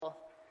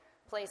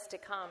place to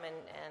come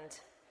and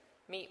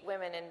meet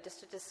women and just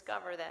to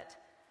discover that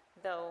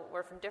though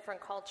we're from different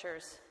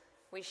cultures,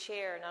 we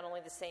share not only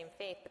the same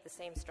faith but the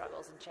same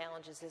struggles and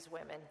challenges as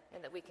women,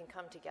 and that we can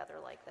come together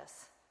like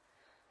this.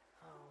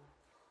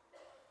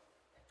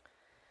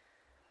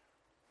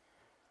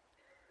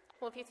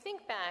 Well, if you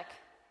think back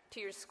to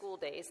your school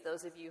days,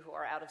 those of you who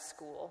are out of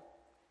school,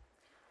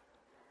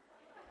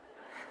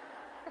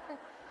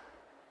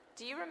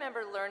 do you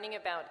remember learning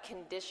about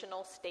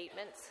conditional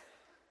statements?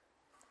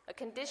 A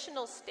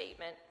conditional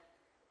statement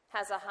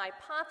has a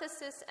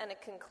hypothesis and a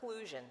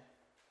conclusion.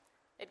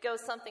 It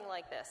goes something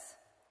like this.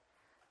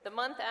 The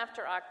month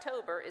after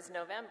October is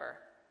November.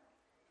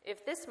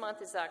 If this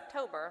month is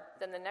October,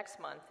 then the next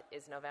month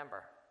is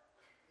November.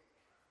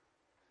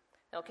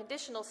 Now,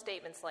 conditional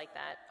statements like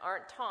that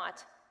aren't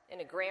taught in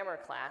a grammar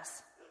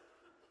class.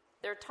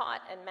 They're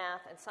taught in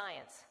math and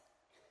science.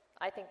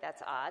 I think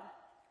that's odd.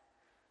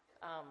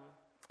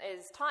 It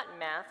is taught in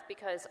math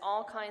because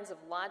all kinds of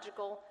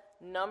logical,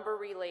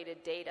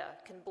 number-related data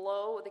can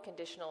blow the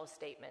conditional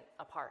statement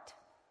apart.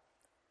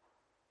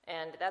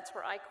 And that's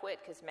where I quit,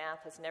 because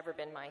math has never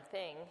been my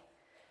thing.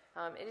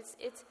 But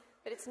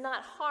it's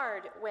not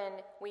hard when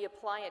we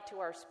apply it to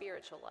our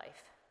spiritual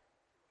life.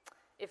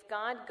 If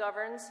God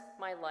governs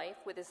my life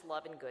with his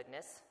love and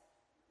goodness,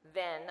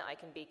 then I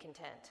can be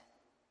content.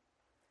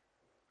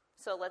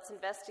 So let's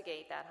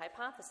investigate that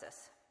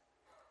hypothesis.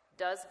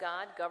 Does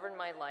God govern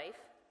my life,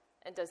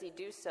 and does he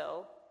do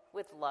so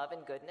with love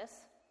and goodness?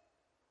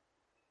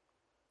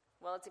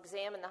 Well, let's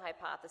examine the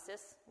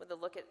hypothesis with a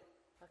look at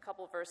a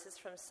couple verses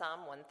from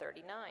Psalm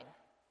 139.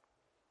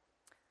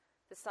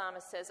 The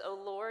psalmist says, "O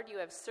Lord, you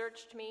have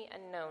searched me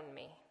and known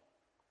me.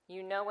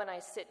 You know when I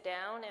sit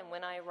down and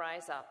when I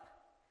rise up.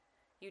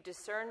 You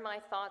discern my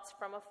thoughts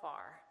from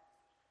afar.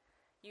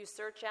 You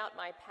search out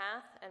my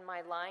path and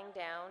my lying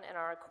down and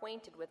are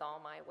acquainted with all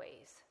my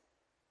ways.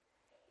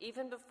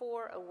 Even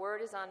before a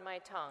word is on my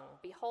tongue,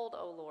 behold,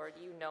 O Lord,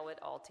 you know it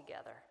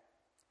altogether.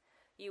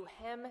 You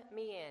hem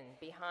me in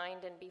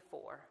behind and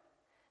before,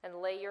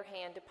 and lay your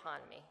hand upon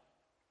me.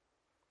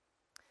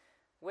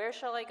 Where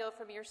shall I go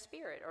from your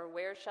spirit, or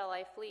where shall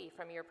I flee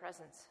from your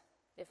presence?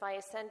 If I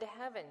ascend to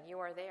heaven, you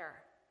are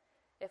there.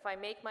 If I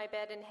make my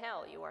bed in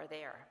hell, you are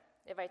there.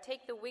 If I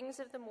take the wings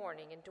of the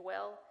morning and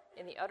dwell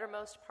in the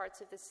uttermost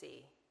parts of the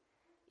sea,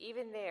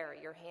 even there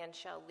your hand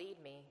shall lead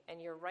me,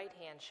 and your right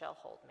hand shall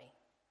hold me.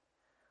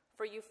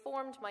 For you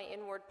formed my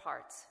inward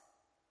parts.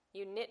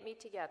 You knit me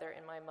together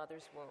in my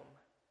mother's womb.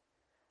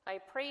 I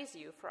praise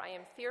you, for I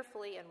am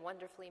fearfully and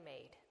wonderfully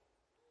made.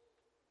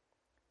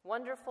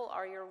 Wonderful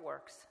are your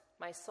works.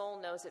 My soul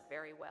knows it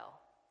very well.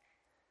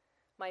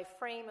 My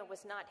frame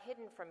was not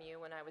hidden from you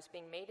when I was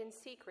being made in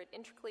secret,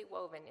 intricately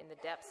woven in the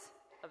depths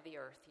of the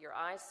earth. Your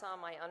eyes saw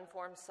my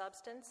unformed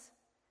substance,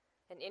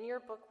 and in your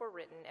book were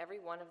written, every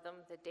one of them,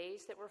 the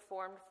days that were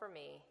formed for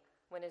me,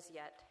 when as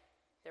yet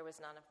there was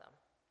none of them."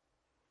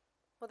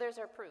 Well, there's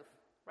our proof,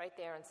 right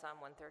there in Psalm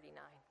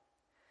 139.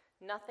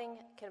 Nothing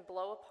can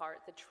blow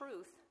apart the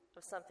truth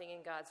of something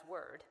in God's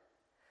word,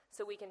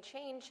 so we can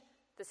change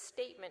the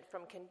statement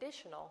from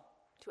conditional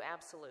to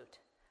absolute.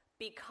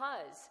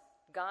 Because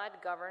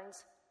God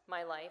governs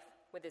my life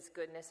with his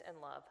goodness and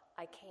love,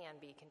 I can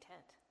be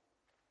content.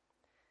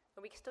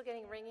 Are we still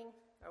getting ringing?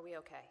 Are we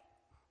okay?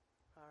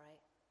 All right?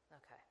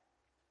 Okay.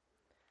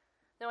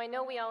 Now, I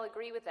know we all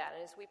agree with that,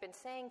 and as we've been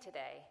saying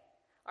today,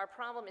 our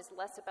problem is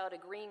less about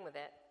agreeing with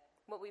it.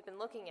 What we've been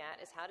looking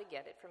at is how to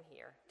get it from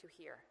here to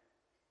here.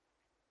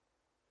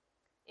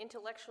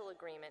 Intellectual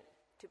agreement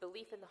to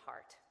belief in the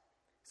heart,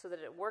 so that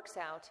it works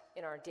out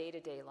in our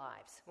day-to-day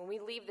lives. When we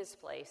leave this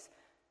place,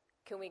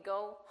 can we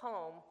go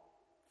home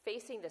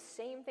facing the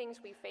same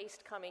things we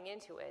faced coming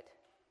into it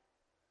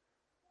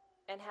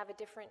and have a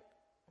different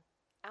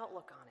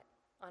outlook on it,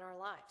 on our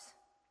lives?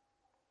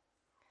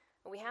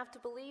 And we have to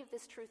believe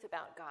this truth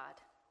about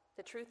God,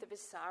 the truth of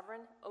his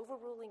sovereign,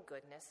 overruling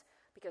goodness,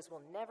 because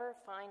we'll never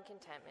find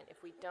contentment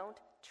if we don't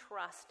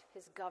trust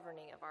his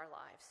governing of our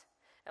lives.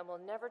 And we'll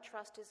never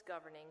trust his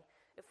governing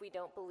if we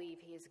don't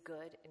believe he is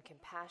good and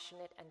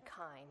compassionate and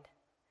kind,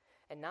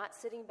 and not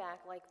sitting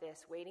back like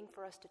this, waiting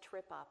for us to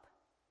trip up,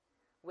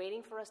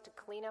 waiting for us to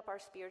clean up our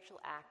spiritual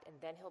act, and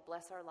then he'll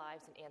bless our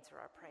lives and answer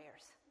our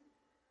prayers.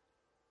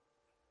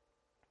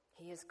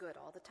 He is good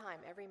all the time,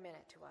 every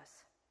minute to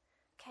us.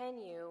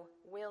 Can you,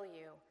 will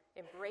you,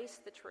 embrace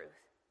the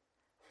truth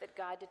that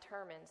God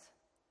determines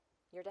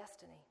your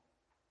destiny?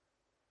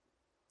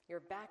 Your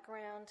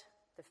background,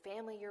 the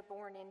family you're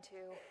born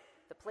into,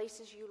 the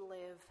places you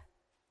live,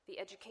 the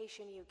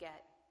education you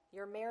get,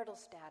 your marital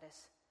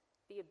status,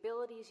 the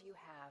abilities you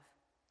have,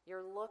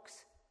 your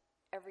looks,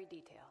 every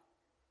detail.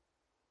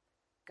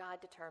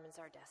 God determines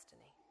our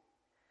destiny.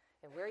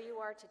 And where you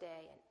are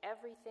today and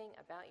everything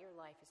about your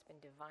life has been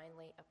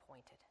divinely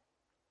appointed.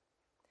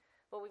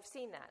 Well, we've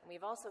seen that, and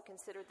we've also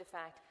considered the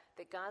fact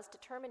that God's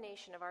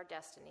determination of our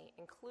destiny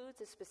includes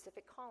a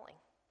specific calling,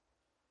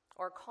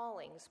 or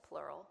callings,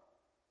 plural,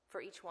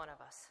 for each one of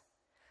us.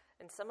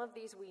 And some of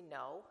these we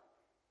know,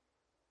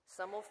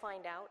 some we'll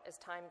find out as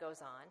time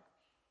goes on,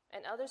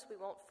 and others we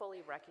won't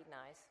fully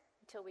recognize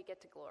until we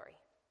get to glory.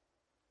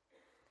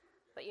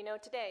 But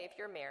today, if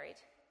you're married,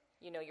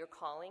 your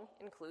calling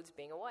includes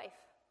being a wife.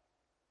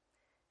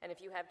 And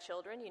if you have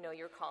children,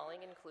 your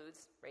calling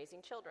includes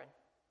raising children.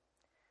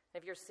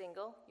 And if you're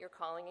single, your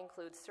calling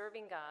includes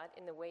serving God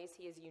in the ways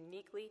he has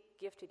uniquely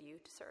gifted you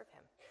to serve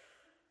him.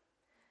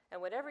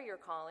 And whatever your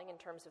calling in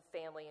terms of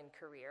family and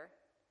career,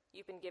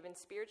 you've been given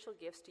spiritual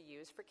gifts to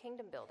use for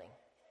kingdom building.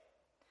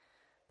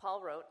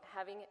 Paul wrote,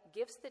 having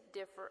gifts that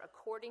differ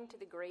according to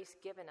the grace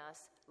given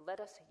us, let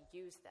us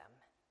use them.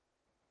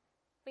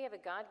 We have a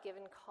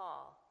God-given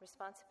call,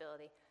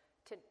 responsibility,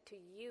 to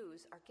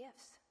use our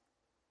gifts.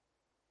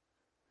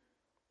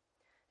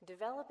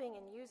 Developing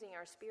and using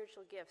our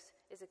spiritual gifts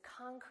is a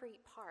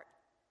concrete part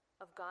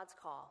of God's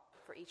call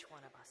for each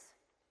one of us.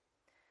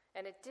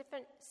 And at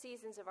different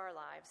seasons of our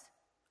lives,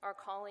 our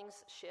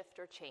callings shift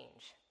or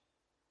change.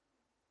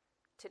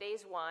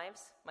 Today's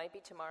wives might be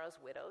tomorrow's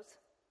widows.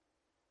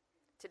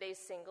 Today's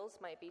singles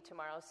might be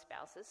tomorrow's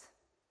spouses.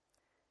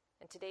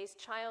 And today's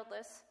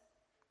childless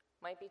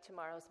might be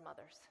tomorrow's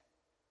mothers.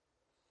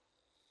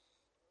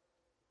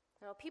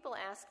 Now, people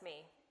ask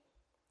me,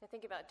 I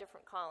think about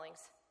different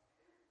callings,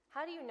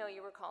 how do you know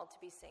you were called to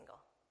be single?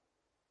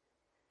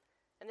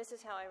 And this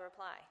is how I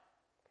reply.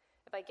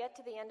 If I get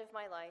to the end of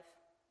my life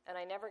and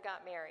I never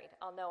got married,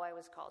 I'll know I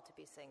was called to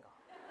be single.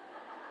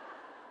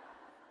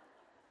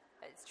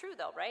 It's true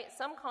though, right?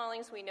 Some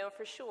callings we know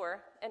for sure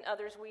and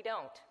others we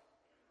don't,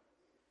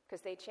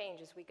 because they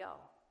change as we go.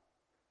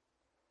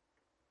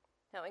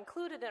 Now,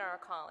 included in our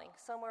calling,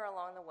 somewhere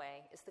along the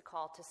way, is the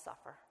call to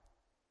suffer.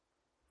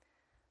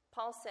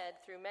 Paul said,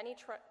 through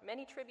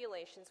many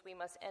tribulations we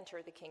must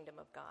enter the kingdom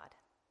of God.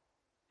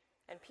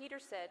 And Peter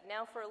said,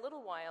 now for a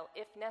little while,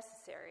 if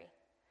necessary,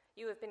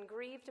 you have been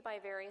grieved by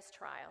various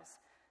trials,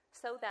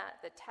 so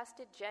that the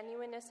tested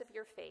genuineness of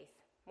your faith,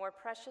 more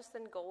precious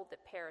than gold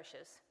that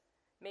perishes,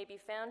 may be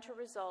found to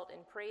result in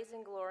praise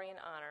and glory and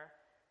honor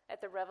at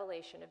the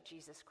revelation of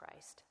Jesus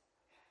Christ.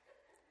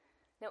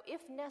 Now,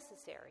 if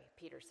necessary,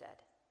 Peter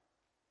said.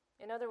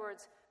 In other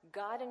words,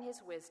 God in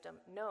his wisdom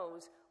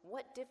knows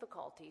what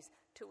difficulties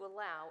to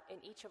allow in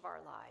each of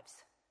our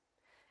lives,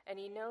 and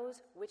he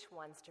knows which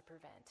ones to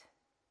prevent.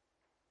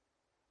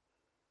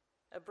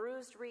 A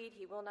bruised reed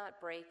he will not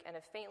break, and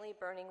a faintly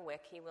burning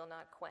wick he will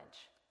not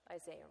quench,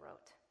 Isaiah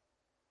wrote.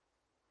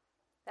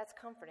 That's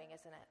comforting,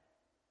 isn't it?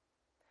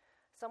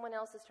 Someone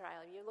else's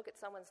trial, you look at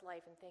someone's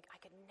life and think, I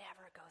could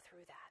never go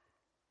through that.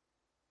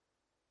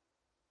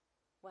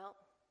 Well,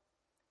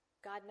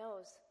 God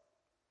knows.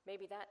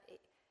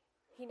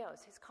 He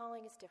knows. His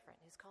calling is different.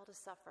 His call to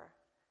suffer,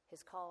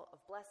 his call of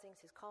blessings,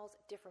 his call is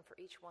different for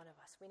each one of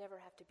us. We never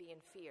have to be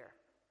in fear.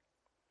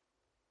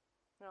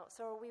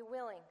 So are we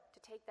willing to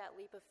take that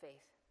leap of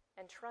faith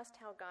and trust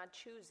how God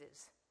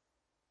chooses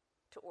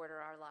to order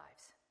our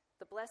lives?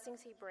 The blessings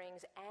he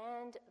brings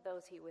and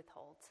those he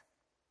withholds.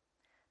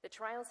 The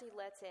trials he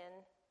lets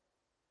in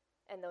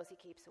and those he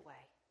keeps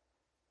away.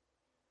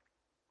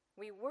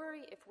 We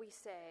worry if we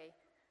say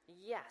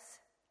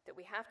yes, that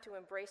we have to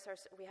embrace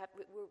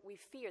we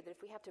fear that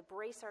if we have to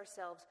brace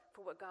ourselves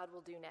for what God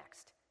will do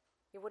next.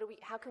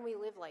 How can we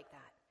live like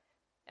that?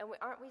 And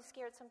aren't we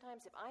scared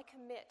sometimes? If I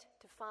commit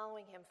to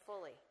following him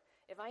fully,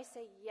 if I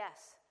say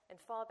yes and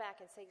fall back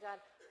and say, God,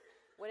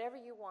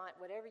 whatever you want,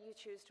 whatever you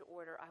choose to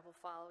order, I will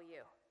follow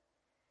you.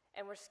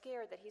 And we're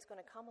scared that he's going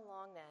to come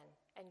along then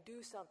and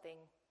do something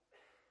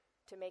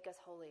to make us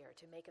holier,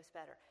 to make us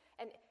better.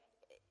 And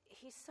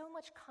he's so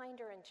much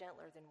kinder and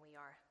gentler than we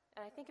are.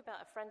 And I think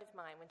about a friend of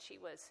mine when she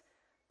was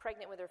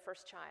pregnant with her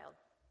first child.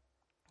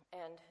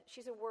 And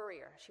she's a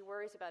worrier. She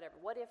worries about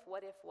everything. What if?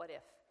 What if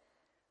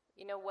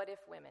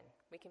women.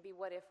 We can be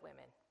what if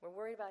women. We're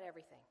worried about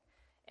everything.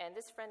 And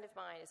this friend of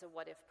mine is a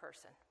what if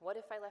person. What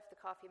if I left the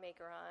coffee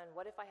maker on?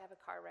 What if I have a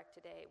car wreck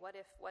today? What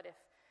if?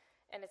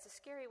 And it's a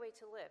scary way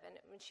to live. And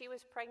when she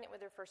was pregnant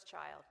with her first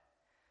child,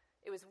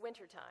 it was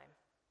wintertime.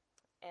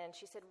 And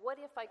she said,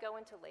 what if I go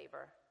into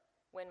labor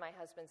when my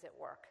husband's at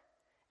work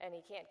and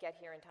he can't get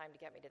here in time to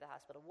get me to the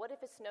hospital? What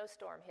if a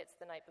snowstorm hits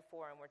the night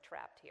before and we're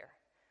trapped here?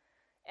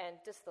 And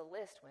just the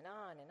list went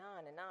on and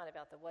on and on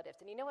about the what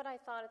ifs. And you know what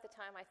I thought at the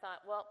time? I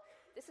thought, well,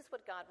 this is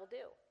what God will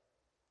do.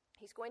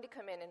 He's going to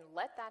come in and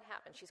let that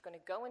happen. She's going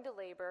to go into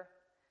labor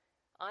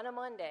on a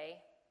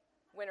Monday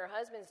when her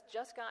husband's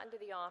just gotten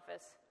to the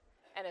office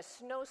and a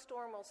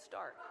snowstorm will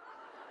start.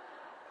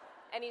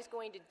 And he's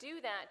going to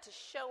do that to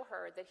show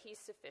her that he's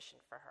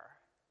sufficient for her.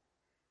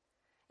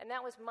 And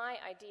that was my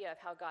idea of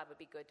how God would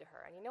be good to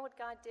her. And you know what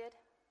God did?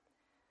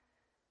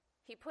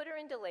 He put her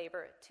into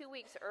labor 2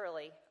 weeks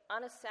early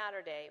on a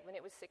Saturday when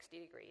it was 60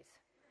 degrees.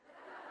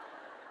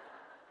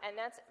 And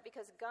that's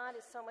because God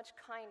is so much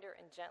kinder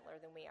and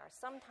gentler than we are.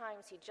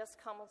 Sometimes he just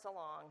comes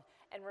along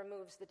and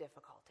removes the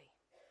difficulty.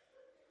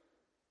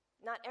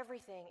 Not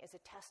everything is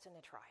a test and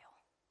a trial.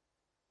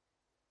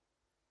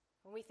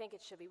 When we think it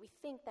should be, we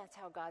think that's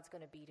how God's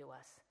going to be to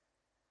us.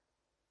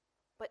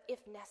 But if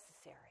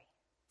necessary,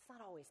 it's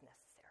not always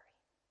necessary.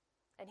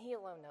 And he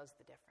alone knows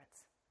the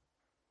difference.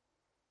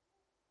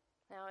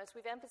 Now, as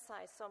we've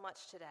emphasized so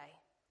much today,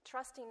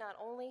 Trusting not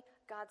only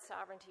God's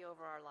sovereignty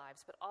over our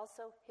lives, but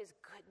also his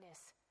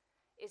goodness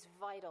is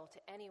vital to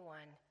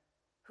anyone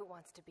who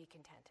wants to be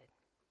contented.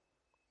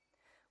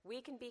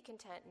 We can be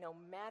content no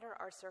matter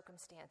our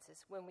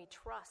circumstances when we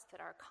trust that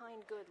our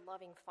kind, good,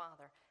 loving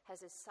Father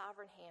has his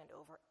sovereign hand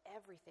over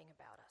everything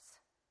about us.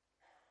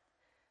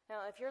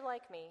 Now, if you're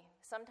like me,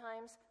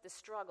 sometimes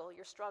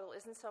your struggle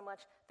isn't so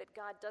much that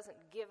God doesn't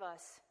give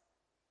us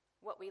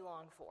what we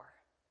long for.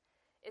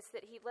 It's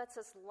that he lets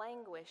us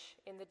languish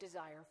in the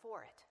desire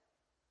for it.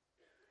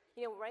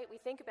 Right? We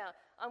think about,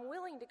 I'm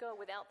willing to go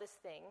without this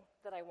thing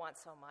that I want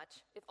so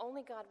much if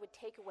only God would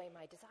take away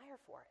my desire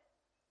for it.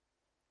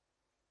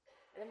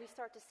 And then we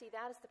start to see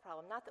that as the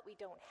problem. Not that we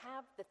don't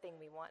have the thing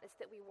we want, it's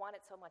that we want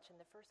it so much in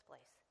the first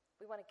place.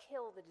 We want to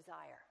kill the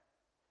desire.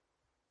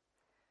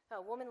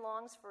 A woman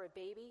longs for a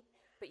baby,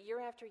 but year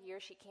after year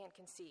she can't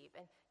conceive,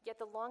 and yet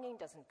the longing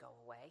doesn't go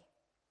away.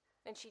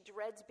 And she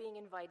dreads being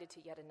invited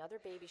to yet another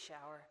baby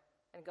shower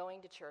and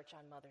going to church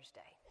on Mother's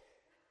Day.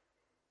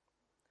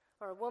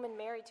 Or a woman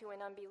married to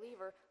an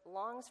unbeliever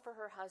longs for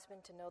her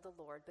husband to know the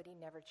Lord, but he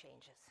never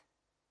changes.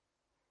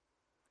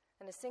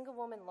 And a single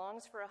woman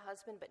longs for a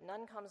husband, but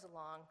none comes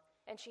along,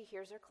 and she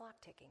hears her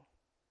clock ticking.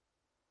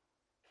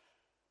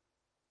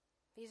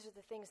 These are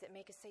the things that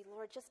make us say,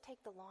 Lord, just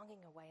take the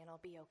longing away and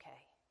I'll be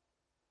okay.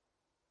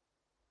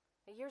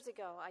 Years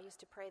ago, I used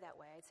to pray that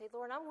way. I'd say,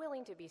 Lord, I'm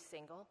willing to be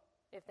single,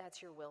 if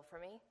that's your will for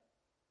me.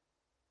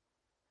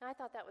 And I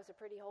thought that was a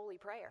pretty holy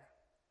prayer.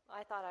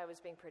 I thought I was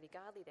being pretty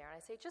godly there. And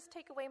I'd say, just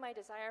take away my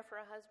desire for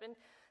a husband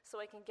so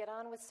I can get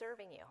on with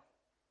serving you.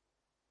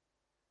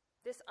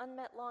 This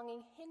unmet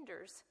longing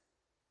hinders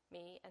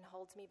me and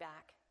holds me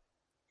back.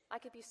 I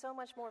could be so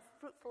much more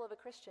fruitful of a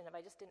Christian if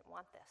I just didn't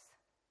want this.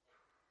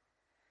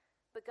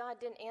 But God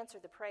didn't answer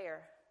the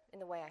prayer in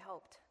the way I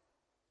hoped.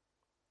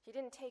 He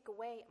didn't take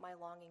away my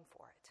longing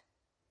for it.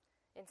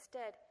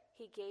 Instead,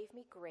 he gave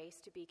me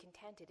grace to be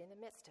contented in the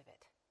midst of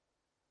it.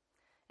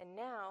 And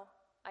now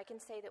I can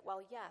say that,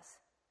 well, yes,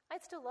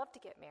 I'd still love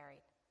to get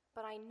married,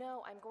 but I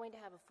know I'm going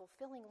to have a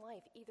fulfilling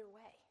life either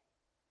way.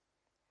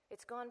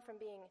 It's gone from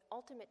being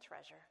ultimate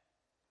treasure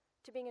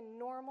to being a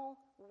normal,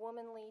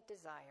 womanly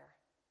desire.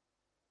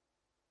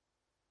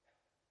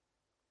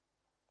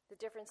 The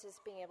difference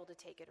is being able to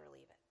take it or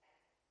leave it.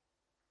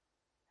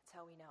 That's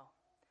how we know.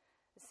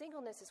 The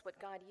singleness is what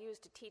God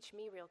used to teach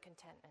me real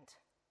contentment,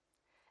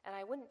 and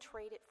I wouldn't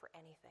trade it for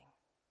anything.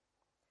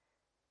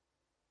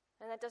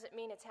 And that doesn't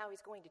mean it's how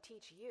he's going to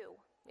teach you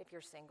if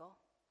you're single.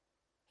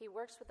 He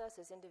works with us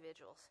as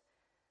individuals.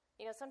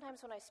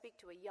 Sometimes when I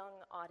speak to a young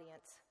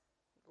audience,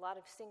 a lot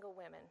of single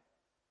women,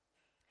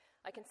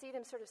 I can see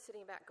them sort of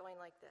sitting back going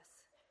like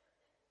this.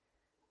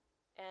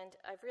 And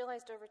I've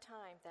realized over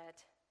time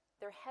that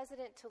they're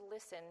hesitant to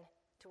listen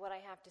to what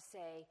I have to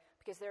say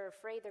because they're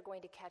afraid they're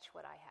going to catch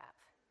what I have.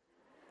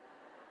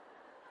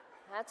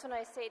 That's when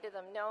I say to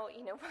them, no,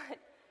 you know what?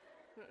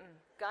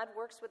 God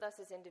works with us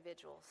as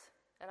individuals.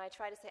 And I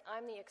try to say,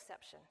 I'm the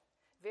exception.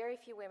 Very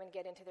few women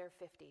get into their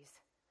 50s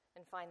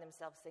and find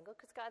themselves single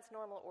because God's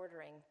normal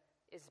ordering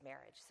is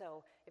marriage.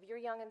 So if you're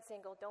young and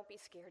single, don't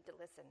be scared to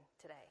listen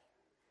today.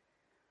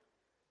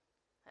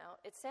 Now,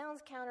 it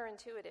sounds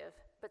counterintuitive,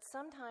 but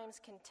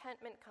sometimes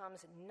contentment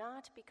comes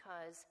not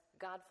because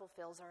God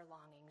fulfills our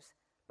longings,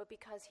 but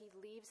because he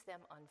leaves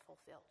them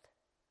unfulfilled.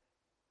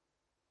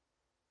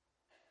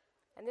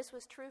 And this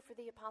was true for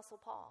the Apostle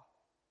Paul.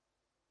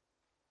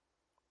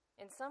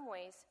 In some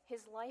ways,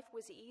 his life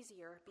was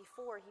easier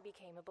before he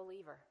became a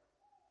believer,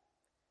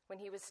 when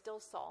he was still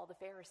Saul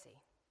the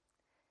Pharisee.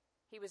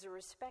 He was a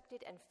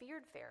respected and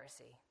feared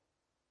Pharisee,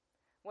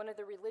 one of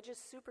the religious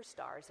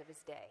superstars of his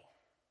day.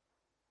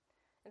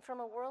 And from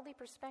a worldly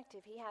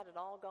perspective, he had it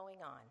all going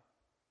on.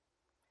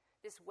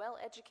 This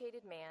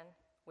well-educated man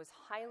was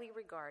highly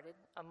regarded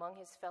among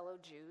his fellow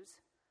Jews,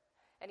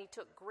 and he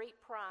took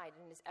great pride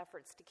in his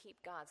efforts to keep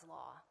God's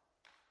law.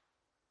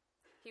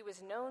 He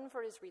was known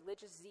for his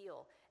religious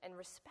zeal and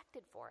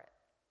respected for it.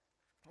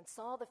 And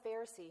Saul the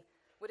Pharisee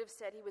would have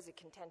said he was a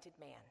contented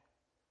man.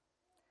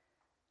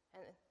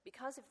 And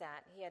because of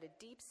that, he had a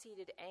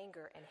deep-seated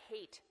anger and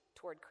hate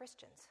toward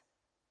Christians.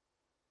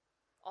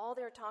 All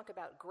their talk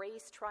about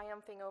grace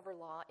triumphing over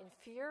law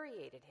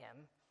infuriated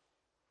him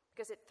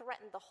because it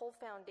threatened the whole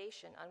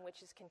foundation on which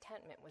his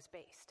contentment was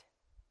based.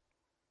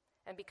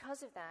 And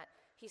because of that,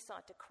 he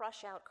sought to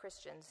crush out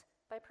Christians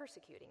by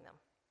persecuting them.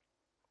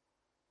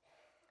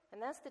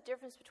 And that's the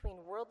difference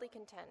between worldly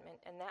contentment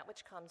and that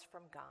which comes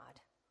from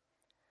God.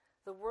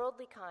 The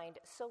worldly kind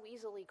so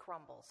easily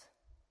crumbles.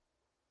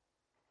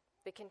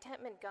 The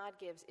contentment God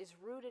gives is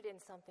rooted in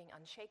something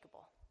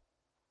unshakable.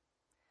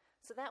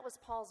 So that was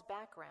Paul's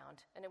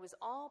background, and it was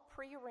all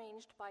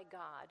prearranged by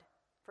God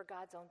for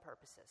God's own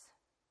purposes.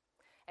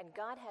 And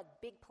God had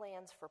big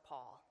plans for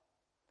Paul,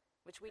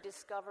 which we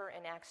discover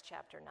in Acts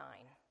chapter 9.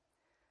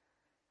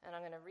 And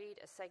I'm going to read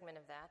a segment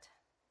of that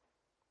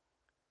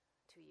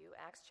to you.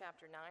 Acts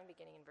chapter 9,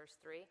 beginning in verse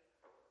 3.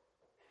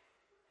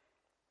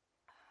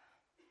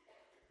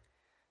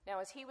 Now,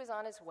 as he was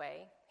on his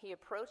way, he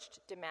approached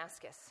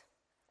Damascus,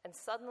 and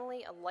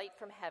suddenly a light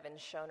from heaven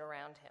shone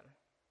around him.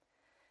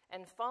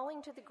 And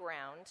falling to the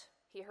ground,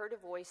 he heard a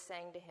voice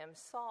saying to him,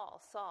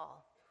 Saul,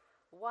 Saul,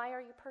 why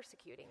are you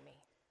persecuting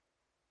me?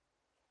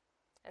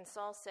 And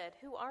Saul said,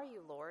 Who are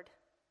you, Lord?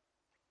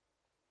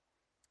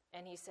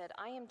 And he said,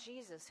 I am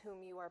Jesus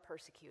whom you are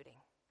persecuting.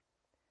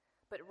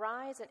 But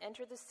rise and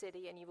enter the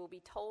city, and you will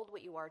be told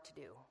what you are to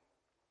do.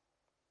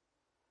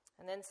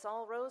 And then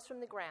Saul rose from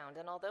the ground,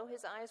 and although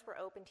his eyes were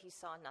opened, he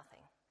saw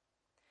nothing.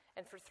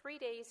 And for 3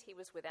 days he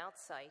was without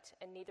sight,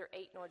 and neither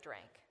ate nor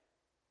drank.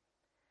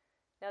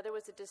 Now there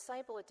was a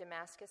disciple at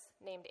Damascus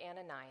named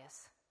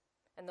Ananias.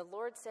 And the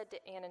Lord said to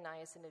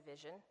Ananias in a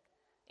vision,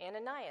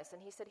 Ananias,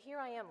 and he said, Here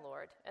I am,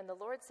 Lord. And the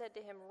Lord said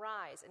to him,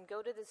 Rise and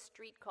go to the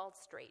street called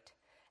Straight,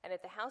 and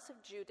at the house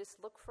of Judas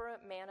look for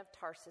a man of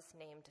Tarsus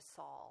named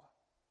Saul.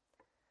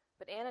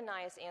 But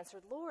Ananias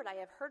answered, Lord, I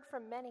have heard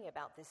from many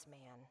about this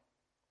man,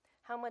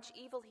 how much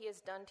evil he has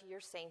done to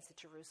your saints at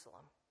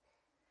Jerusalem.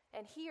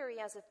 And here he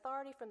has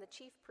authority from the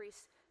chief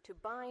priests to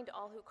bind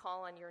all who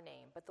call on your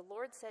name. But the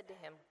Lord said to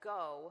him,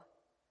 Go,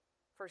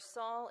 for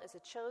Saul is a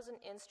chosen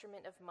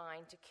instrument of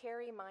mine to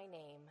carry my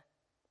name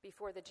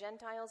before the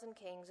Gentiles and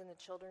kings and the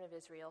children of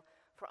Israel,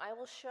 for I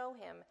will show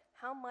him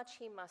how much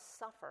he must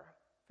suffer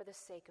for the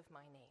sake of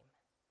my name.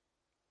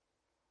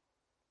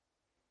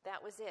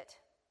 That was it.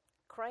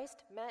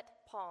 Christ met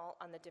Paul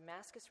on the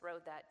Damascus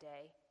road that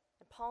day,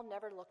 and Paul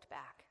never looked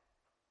back,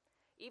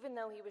 even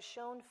though he was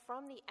shown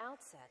from the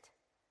outset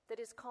that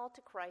his call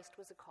to Christ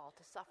was a call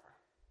to suffer.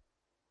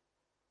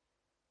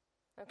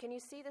 Now, can you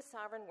see the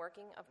sovereign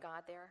working of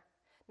God there?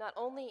 Not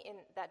only in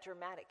that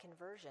dramatic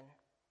conversion,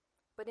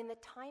 but in the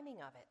timing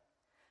of it.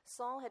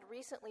 Saul had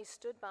recently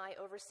stood by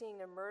overseeing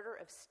the murder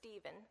of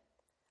Stephen,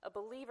 a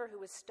believer who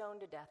was stoned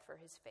to death for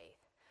his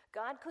faith.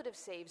 God could have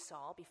saved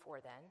Saul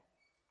before then,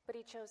 but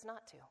he chose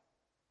not to.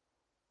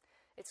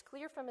 It's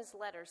clear from his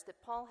letters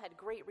that Paul had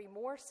great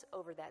remorse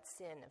over that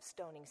sin of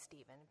stoning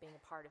Stephen, being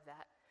a part of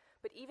that,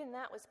 but even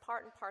that was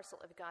part and parcel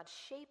of God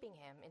shaping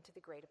him into the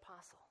great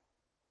apostle.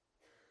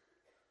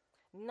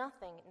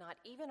 Nothing, not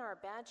even our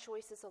bad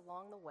choices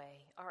along the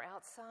way, are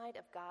outside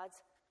of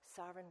God's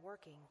sovereign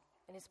working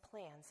and his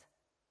plans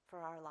for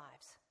our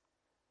lives.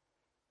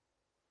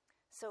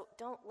 So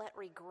don't let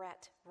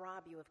regret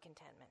rob you of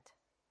contentment.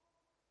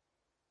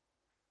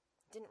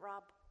 It didn't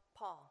rob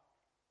Paul.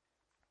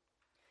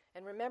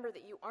 And remember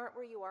that you aren't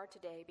where you are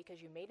today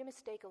because you made a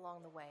mistake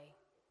along the way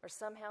or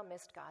somehow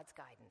missed God's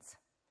guidance.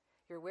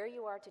 You're where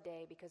you are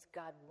today because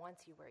God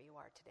wants you where you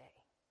are today.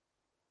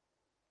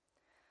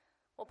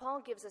 Well,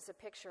 Paul gives us a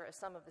picture of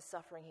some of the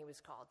suffering he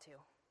was called to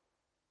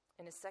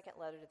in his second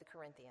letter to the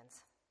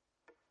Corinthians.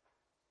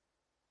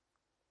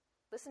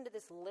 Listen to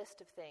this list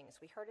of things.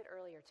 We heard it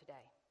earlier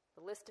today.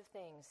 The list of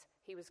things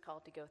he was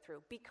called to go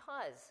through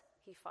because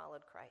he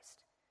followed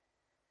Christ.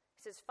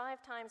 He says,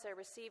 5 times I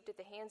received at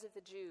the hands of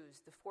the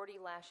Jews the 40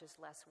 lashes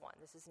less one.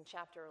 This is in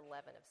chapter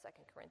 11 of 2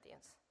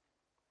 Corinthians.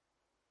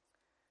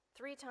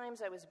 3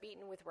 times I was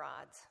beaten with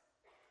rods.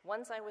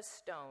 Once I was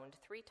stoned.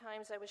 3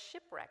 times I was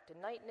shipwrecked.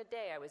 A night and a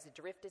day I was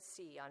adrift at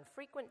sea, on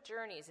frequent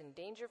journeys, in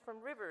danger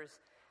from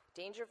rivers,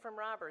 danger from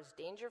robbers,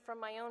 danger from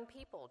my own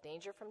people,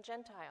 danger from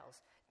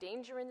Gentiles,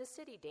 danger in the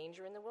city,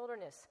 danger in the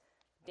wilderness,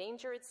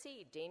 danger at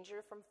sea,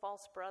 danger from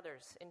false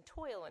brothers, in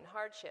toil and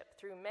hardship,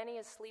 through many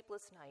a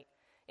sleepless night,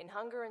 in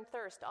hunger and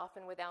thirst,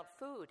 often without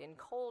food, in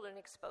cold and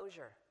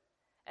exposure.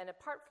 And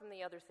apart from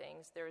the other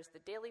things, there is the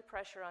daily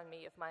pressure on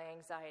me of my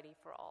anxiety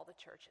for all the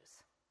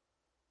churches.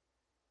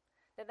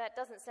 Now that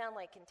doesn't sound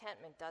like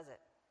contentment, does it?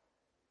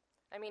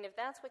 I mean, if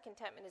that's what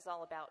contentment is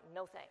all about,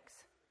 no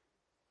thanks.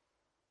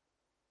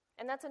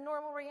 And that's a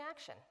normal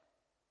reaction.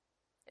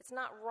 It's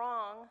not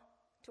wrong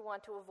to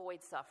want to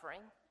avoid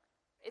suffering.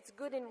 It's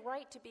good and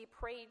right to be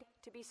prayed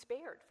to be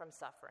spared from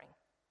suffering.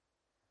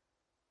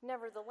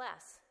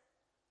 Nevertheless,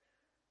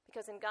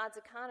 because in God's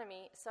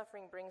economy,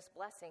 suffering brings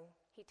blessing,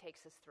 he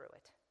takes us through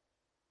it.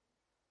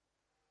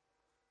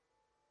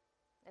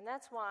 And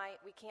that's why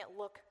we can't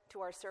look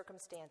to our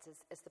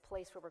circumstances as the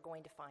place where we're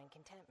going to find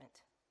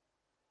contentment.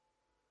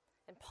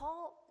 And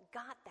Paul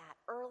got that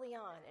early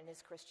on in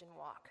his Christian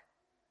walk.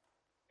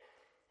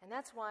 And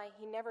that's why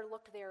he never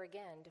looked there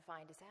again to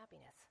find his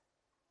happiness.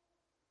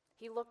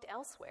 He looked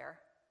elsewhere,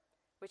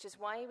 which is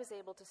why he was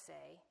able to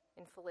say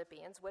in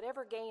Philippians,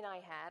 whatever gain I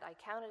had, I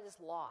counted as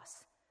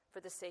loss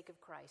for the sake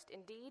of Christ.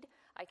 Indeed,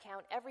 I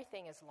count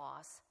everything as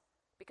loss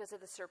because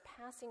of the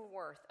surpassing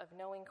worth of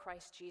knowing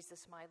Christ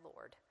Jesus my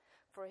Lord.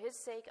 For his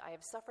sake I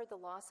have suffered the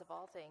loss of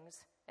all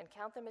things and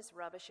count them as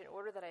rubbish in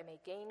order that I may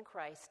gain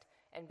Christ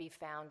and be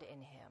found in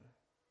him.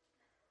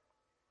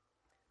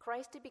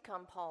 Christ had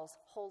become Paul's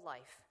whole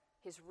life,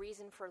 his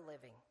reason for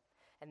living,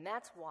 and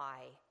that's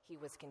why he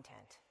was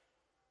content.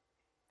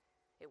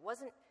 It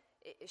wasn't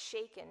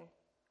shaken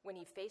when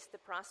he faced the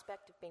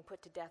prospect of being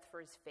put to death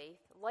for his faith.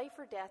 Life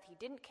or death, he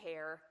didn't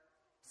care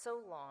so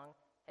long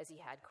as he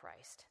had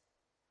Christ.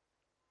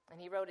 And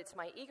he wrote, it's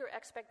my eager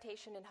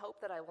expectation and hope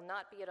that I will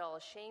not be at all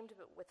ashamed,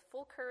 but with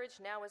full courage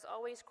now as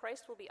always,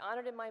 Christ will be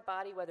honored in my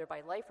body, whether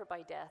by life or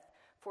by death.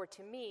 For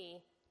to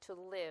me, to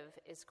live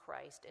is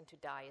Christ, and to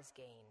die is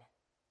gain.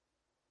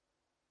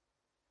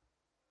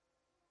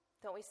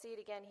 Don't we see it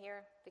again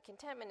here? The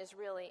contentment is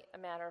really a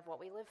matter of what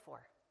we live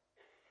for.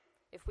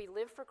 If we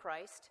live for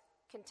Christ,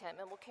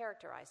 contentment will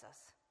characterize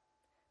us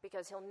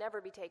because he'll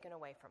never be taken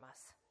away from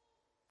us.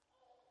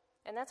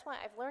 And that's why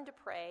I've learned to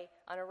pray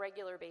on a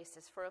regular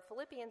basis for a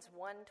Philippians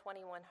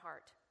 1:21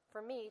 heart.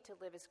 For me, to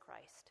live is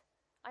Christ.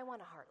 I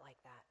want a heart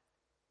like that.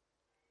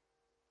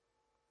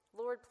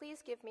 Lord,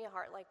 please give me a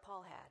heart like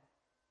Paul had.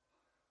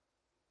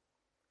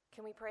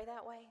 Can we pray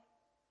that way?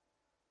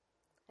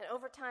 And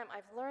over time,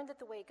 I've learned that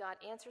the way God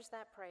answers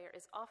that prayer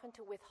is often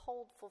to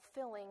withhold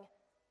fulfilling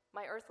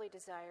my earthly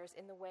desires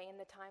in the way and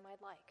the time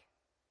I'd like.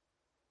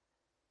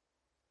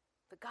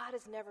 But God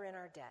is never in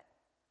our debt.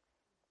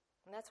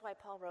 And that's why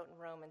Paul wrote in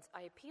Romans,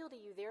 I appeal to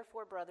you,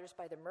 therefore, brothers,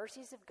 by the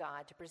mercies of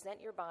God, to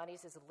present your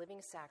bodies as a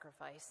living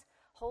sacrifice,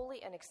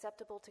 holy and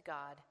acceptable to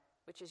God,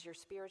 which is your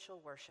spiritual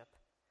worship.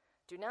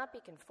 Do not be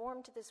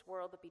conformed to this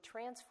world, but be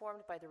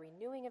transformed by the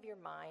renewing of your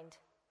mind,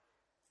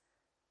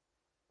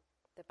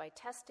 that by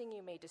testing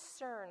you may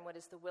discern what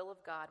is the will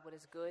of God, what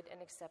is good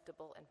and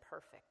acceptable and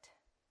perfect.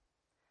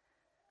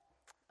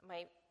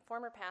 My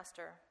former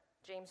pastor,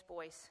 James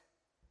Boyce,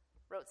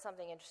 wrote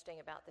something interesting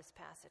about this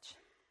passage.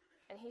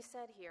 And he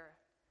said here,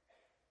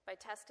 by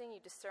testing you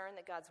discern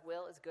that God's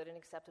will is good and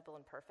acceptable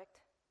and perfect.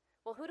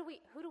 Well, who do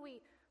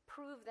we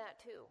prove that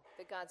to,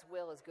 that God's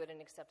will is good and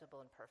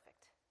acceptable and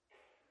perfect?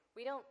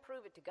 We don't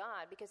prove it to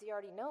God because he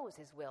already knows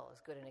his will is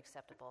good and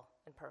acceptable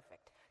and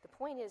perfect. The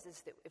point is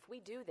that if we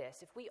do this,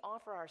 if we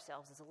offer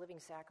ourselves as a living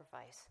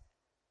sacrifice,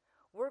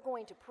 we're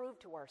going to prove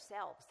to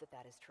ourselves that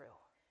that is true.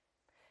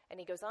 And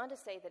he goes on to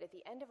say that at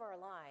the end of our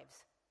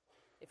lives,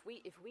 if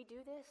we do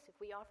this, if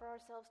we offer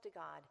ourselves to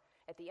God,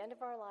 at the end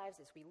of our lives,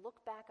 as we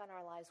look back on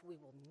our lives, we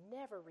will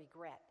never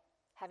regret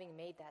having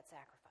made that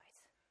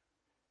sacrifice.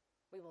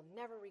 We will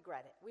never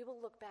regret it. We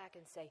will look back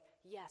and say,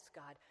 yes,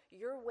 God,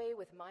 your way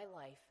with my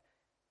life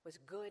was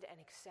good and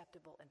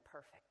acceptable and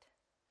perfect.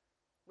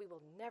 We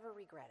will never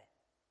regret it.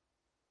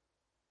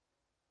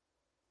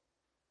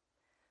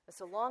 But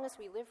so long as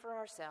we live for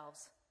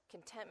ourselves,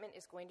 contentment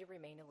is going to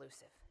remain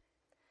elusive.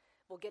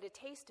 We'll get a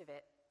taste of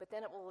it, but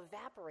then it will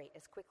evaporate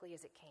as quickly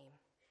as it came.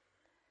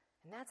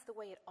 And that's the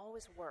way it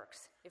always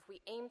works if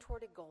we aim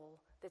toward a goal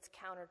that's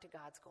counter to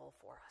God's goal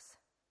for us.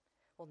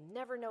 We'll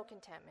never know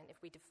contentment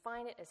if we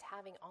define it as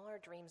having all our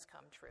dreams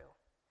come true,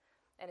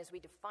 and as we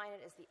define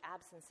it as the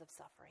absence of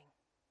suffering.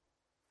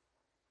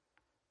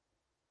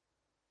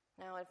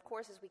 Now, of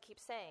course, as we keep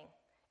saying,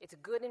 it's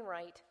good and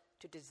right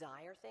to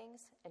desire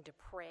things and to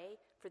pray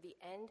for the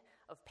end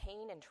of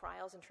pain and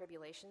trials and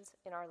tribulations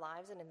in our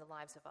lives and in the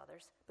lives of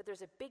others. But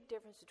there's a big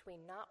difference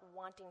between not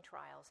wanting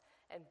trials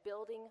and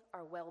building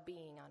our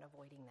well-being on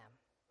avoiding them,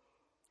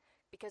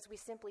 because we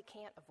simply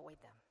can't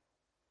avoid them.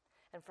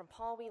 And from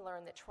Paul, we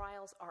learn that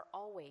trials are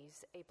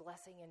always a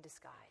blessing in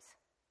disguise.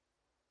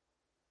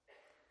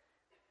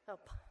 Now,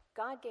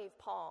 God gave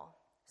Paul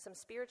some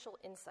spiritual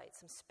insights,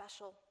 some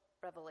special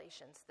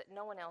revelations that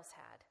no one else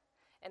had.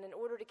 And in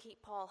order to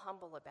keep Paul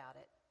humble about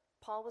it,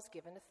 Paul was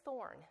given a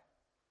thorn.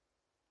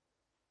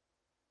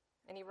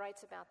 And he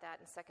writes about that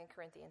in 2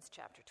 Corinthians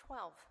chapter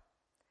 12.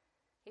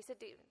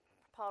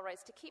 Paul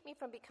writes, to keep me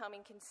from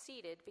becoming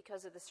conceited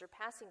because of the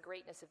surpassing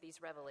greatness of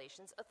these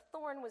revelations, a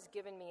thorn was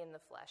given me in the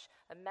flesh,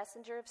 a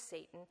messenger of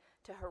Satan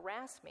to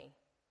harass me.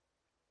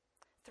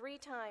 3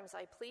 times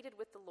I pleaded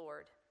with the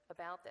Lord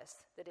about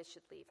this, that it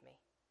should leave me.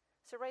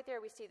 So right there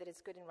we see that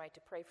it's good and right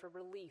to pray for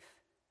relief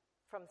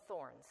from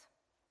thorns.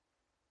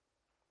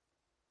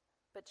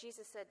 But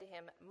Jesus said to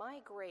him, my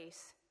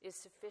grace is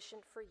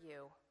sufficient for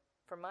you,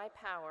 for my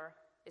power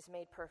is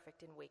made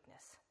perfect in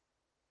weakness.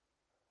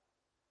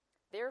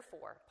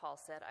 Therefore, Paul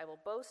said, I will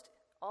boast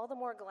all the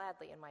more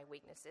gladly in my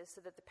weaknesses,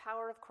 so that the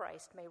power of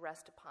Christ may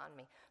rest upon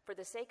me. For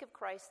the sake of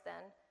Christ,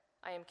 then,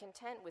 I am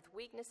content with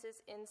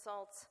weaknesses,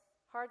 insults,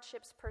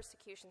 hardships,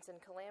 persecutions,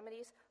 and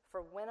calamities,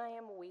 for when I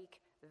am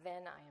weak,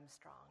 then I am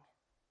strong.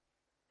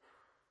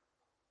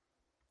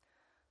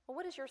 Well,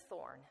 what is your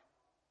thorn?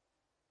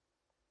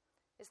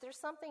 Is there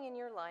something in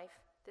your life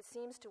that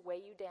seems to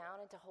weigh you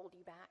down and to hold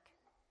you back?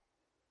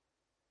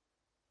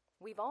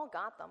 We've all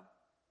got them.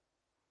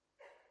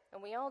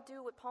 And we all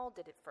do what Paul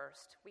did at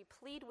first. We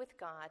plead with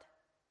God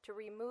to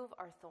remove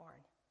our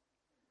thorn.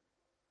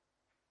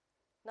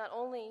 Not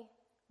only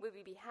would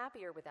we be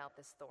happier without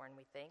this thorn,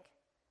 we think,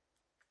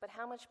 but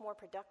how much more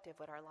productive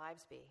would our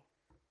lives be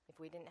if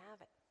we didn't have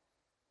it?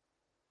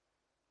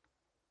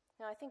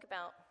 Now, I think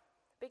about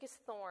the biggest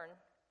thorn,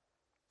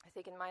 I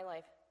think, in my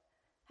life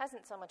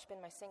hasn't so much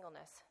been my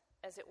singleness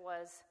as it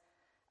was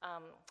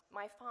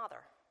my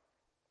father.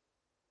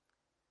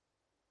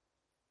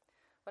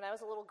 When I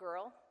was a little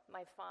girl,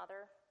 my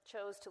father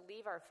chose to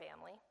leave our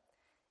family,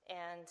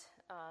 and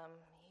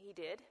he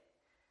did.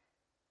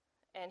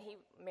 And he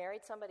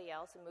married somebody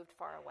else and moved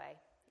far away.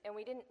 And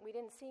we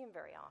didn't see him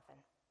very often,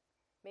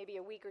 maybe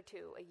a week or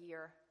two a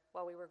year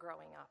while we were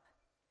growing up.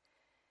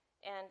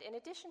 And in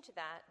addition to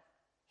that,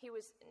 he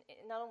was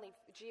not only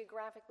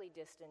geographically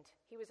distant,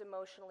 he was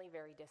emotionally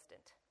very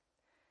distant.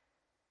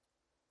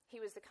 He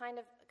was the kind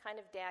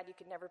of dad you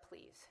could never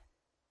please.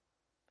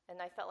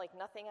 And I felt like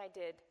nothing I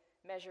did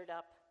measured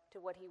up to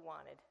what he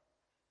wanted,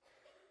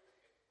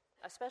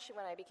 especially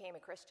when I became a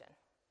Christian.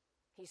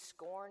 He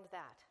scorned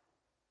that.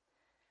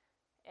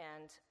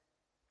 And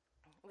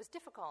it was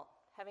difficult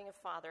having a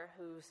father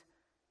who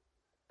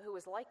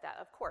was like that.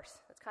 Of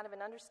course, that's kind of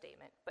an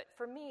understatement. But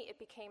for me, it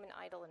became an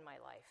idol in my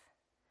life.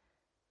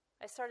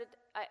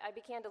 I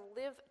began to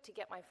live to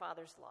get my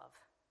father's love.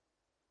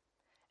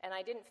 And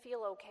I didn't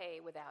feel okay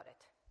without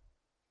it.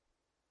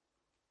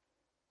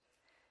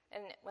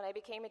 And when I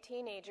became a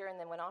teenager and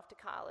then went off to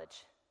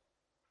college,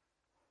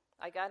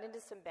 I got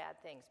into some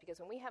bad things. Because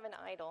when we have an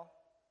idol,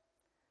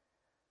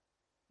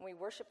 when we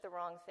worship the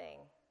wrong thing,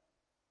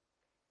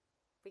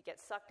 we get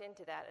sucked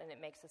into that and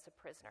it makes us a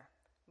prisoner.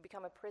 We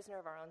become a prisoner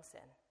of our own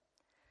sin.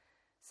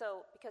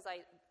 So, because I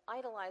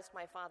idolized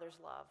my father's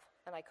love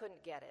and I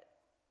couldn't get it,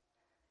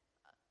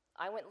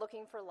 I went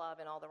looking for love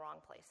in all the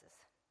wrong places.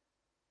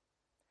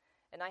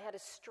 And I had a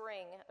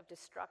string of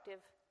destructive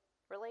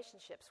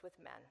relationships with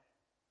men.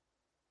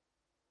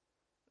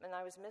 And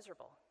I was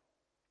miserable.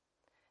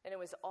 And it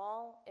was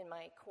all in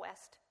my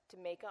quest to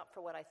make up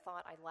for what I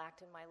thought I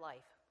lacked in my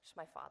life, which is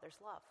my father's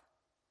love.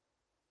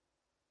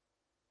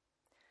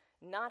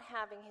 Not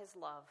having his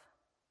love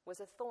was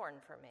a thorn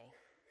for me.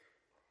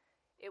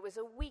 It was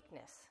a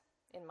weakness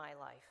in my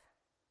life.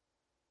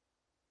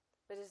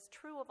 But it is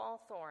true of all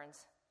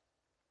thorns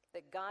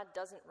that God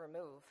doesn't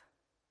remove.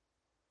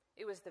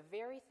 It was the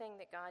very thing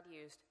that God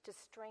used to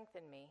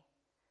strengthen me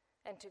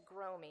and to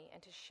grow me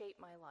and to shape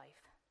my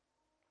life.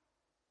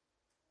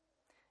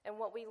 And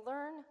what we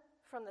learn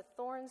from the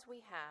thorns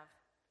we have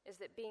is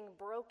that being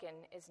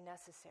broken is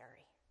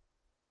necessary.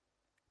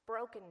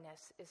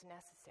 Brokenness is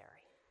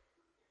necessary.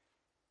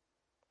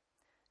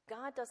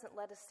 God doesn't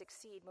let us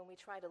succeed when we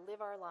try to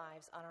live our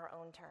lives on our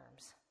own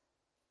terms.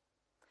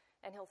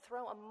 And he'll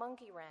throw a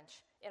monkey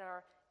wrench in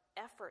our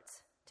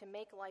efforts to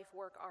make life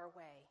work our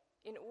way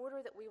in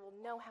order that we will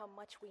know how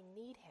much we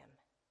need him,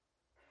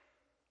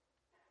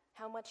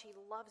 how much he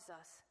loves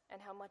us,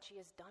 and how much he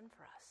has done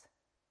for us.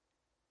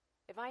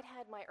 If I'd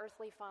had my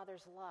earthly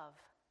father's love,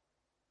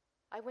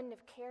 I wouldn't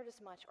have cared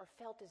as much or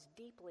felt as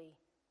deeply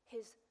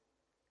his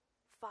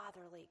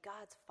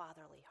God's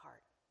fatherly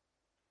heart.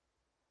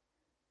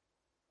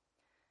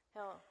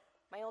 Now,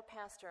 my old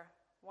pastor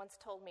once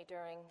told me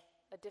during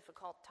a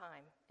difficult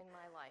time in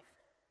my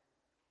life,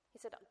 he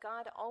said,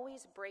 God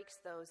always breaks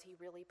those he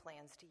really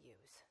plans to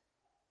use.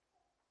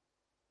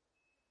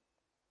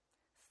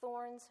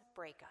 Thorns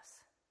break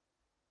us.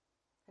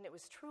 And it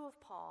was true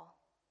of Paul,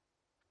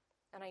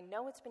 and I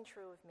know it's been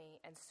true of me,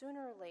 and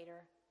sooner or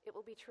later, it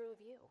will be true of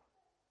you.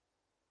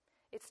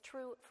 It's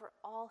true for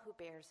all who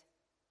bears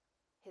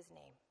his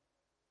name.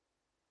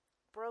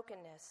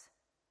 Brokenness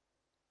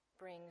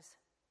brings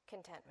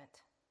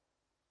contentment.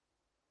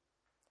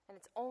 And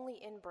it's only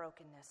in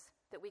brokenness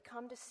that we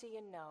come to see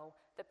and know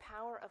the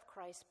power of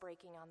Christ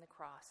breaking on the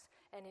cross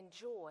and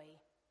enjoy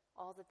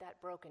all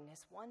that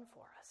brokenness won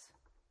for us.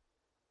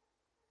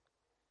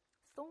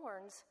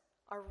 Thorns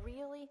are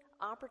really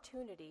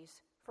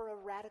opportunities for a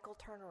radical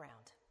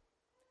turnaround.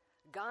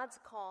 God's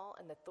call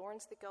and the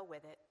thorns that go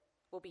with it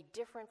will be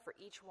different for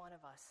each one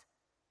of us,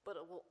 but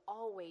it will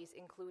always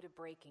include a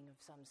breaking of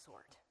some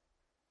sort.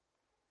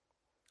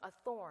 A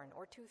thorn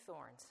or two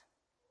thorns,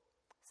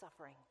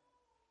 suffering.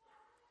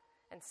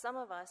 And some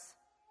of us,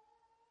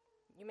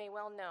 you may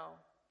well know,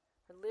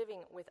 are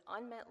living with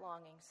unmet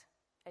longings,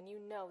 and you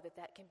know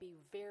that can be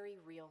very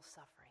real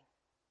suffering.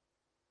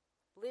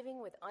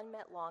 Living with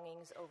unmet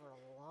longings over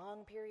a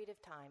long period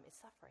of time is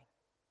suffering.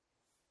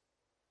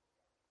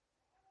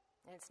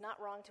 And it's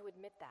not wrong to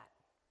admit that.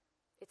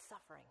 It's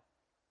suffering.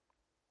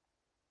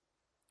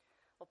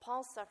 Well,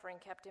 Paul's suffering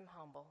kept him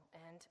humble,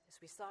 and as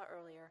we saw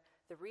earlier,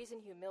 the reason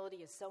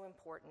humility is so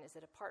important is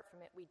that apart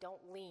from it, we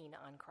don't lean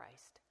on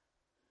Christ.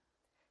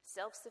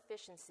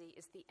 Self-sufficiency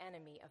is the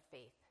enemy of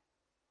faith.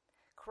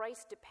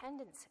 Christ's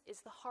dependence is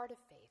the heart of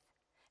faith,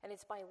 and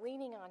it's by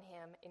leaning on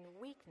him in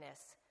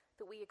weakness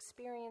that we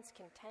experience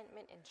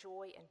contentment and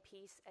joy and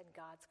peace and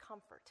God's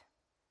comfort.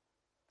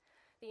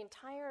 The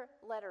entire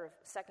letter of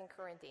 2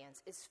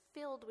 Corinthians is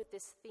filled with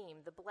this theme,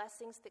 the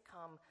blessings that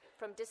come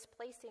from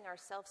displacing our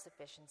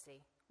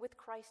self-sufficiency with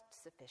Christ's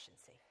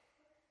sufficiency.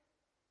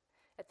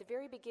 At the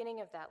very beginning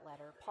of that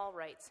letter, Paul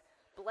writes,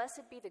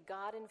 "Blessed be the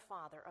God and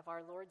Father of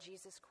our Lord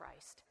Jesus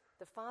Christ,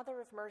 the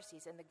Father of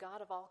mercies and the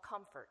God of all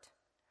comfort,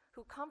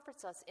 who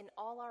comforts us in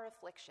all our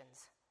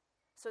afflictions,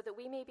 so that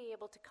we may be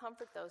able to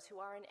comfort those who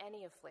are in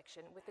any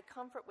affliction with the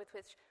comfort with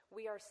which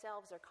we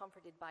ourselves are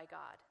comforted by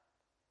God.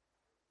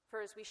 For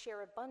as we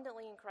share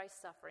abundantly in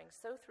Christ's suffering,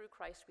 so through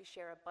Christ we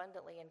share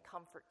abundantly in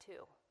comfort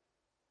too."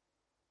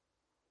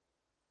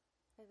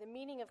 Now, the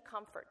meaning of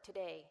comfort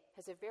today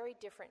has a very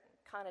different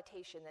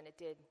connotation than it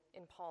did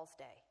in Paul's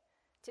day.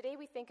 Today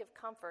we think of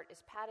comfort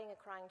as patting a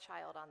crying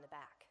child on the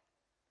back.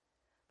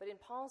 But in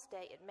Paul's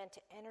day, it meant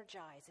to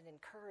energize and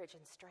encourage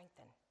and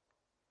strengthen.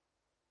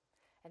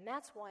 And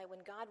that's why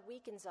when God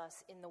weakens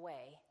us in the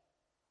way,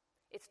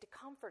 it's to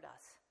comfort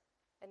us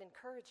and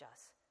encourage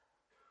us.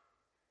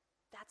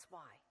 That's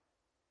why.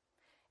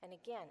 And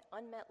again,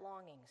 unmet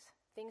longings,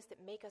 things that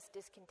make us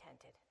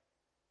discontented,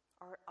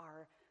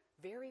 are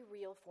very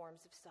real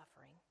forms of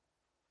suffering,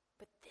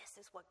 but this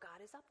is what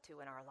God is up to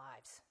in our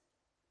lives.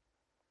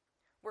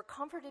 We're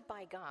comforted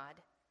by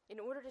God in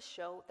order to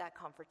show that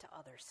comfort to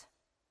others.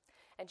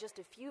 And just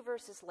a few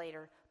verses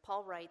later,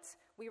 Paul writes,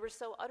 "We were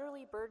so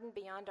utterly burdened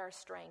beyond our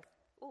strength,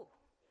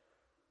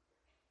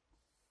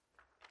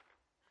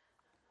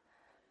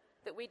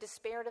 that we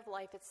despaired of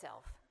life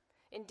itself.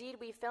 Indeed,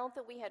 we felt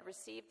that we had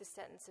received the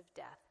sentence of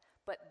death,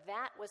 but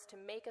that was to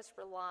make us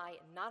rely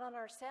not on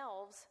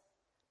ourselves,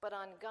 but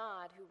on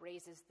God who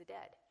raises the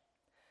dead."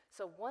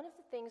 So one of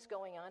the things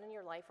going on in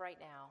your life right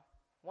now,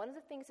 one of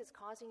the things that's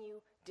causing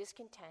you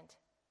discontent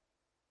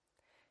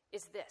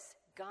is this: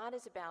 God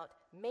is about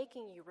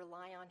making you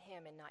rely on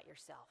him and not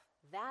yourself.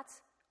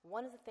 That's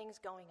one of the things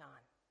going on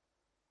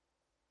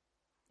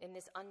in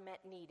this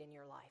unmet need in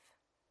your life.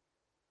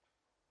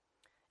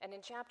 And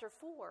in chapter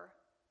 4,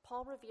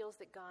 Paul reveals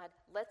that God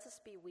lets us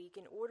be weak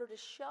in order to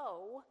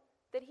show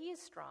that he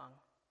is strong.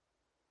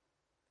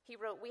 He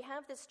wrote, "We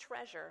have this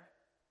treasure,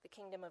 the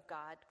kingdom of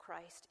God,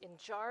 Christ, in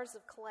jars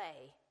of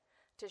clay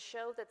to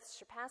show that the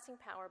surpassing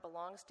power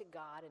belongs to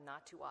God and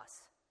not to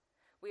us.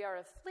 We are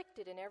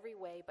afflicted in every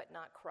way but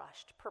not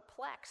crushed,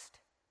 perplexed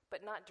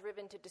but not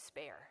driven to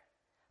despair,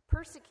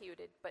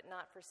 persecuted but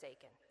not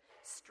forsaken,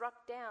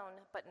 struck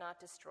down but not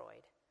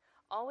destroyed,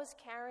 always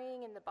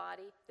carrying in the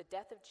body the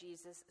death of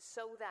Jesus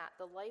so that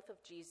the life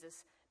of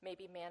Jesus may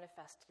be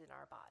manifested in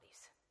our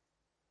bodies."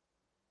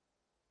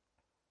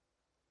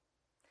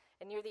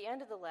 And near the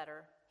end of the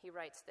letter, he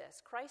writes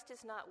this: "Christ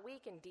is not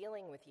weak in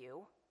dealing with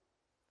you,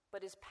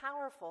 but is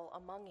powerful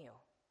among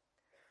you.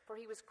 For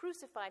he was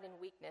crucified in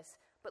weakness,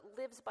 but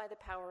lives by the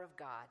power of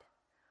God.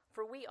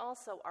 For we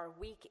also are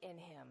weak in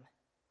him.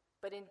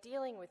 But in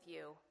dealing with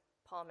you,"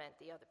 Paul meant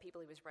the other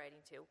people he was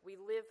writing to, "we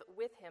live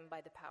with him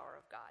by the power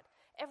of God."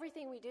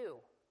 Everything we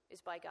do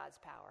is by God's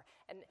power.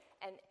 And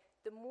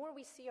the more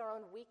we see our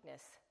own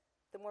weakness,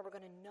 the more we're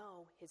going to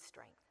know his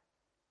strength.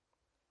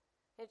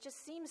 And it just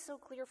seems so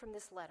clear from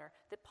this letter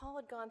that Paul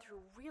had gone through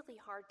really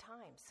hard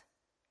times.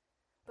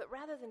 But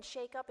rather than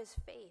shake up his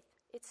faith,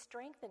 it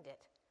strengthened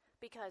it,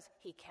 because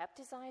he kept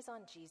his eyes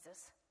on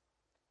Jesus.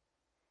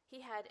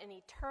 He had an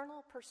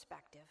eternal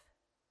perspective.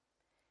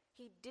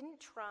 He didn't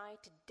try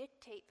to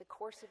dictate the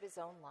course of his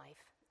own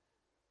life.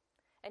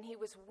 And he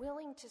was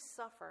willing to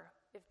suffer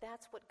if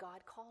that's what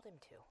God called him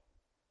to.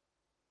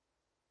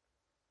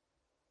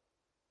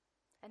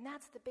 And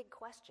that's the big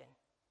question,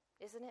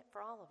 isn't it,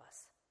 for all of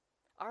us?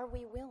 Are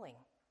we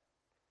willing?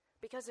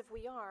 Because if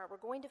we are, we're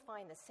going to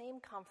find the same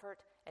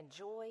comfort and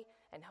joy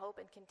and hope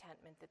and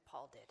contentment that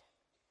Paul did.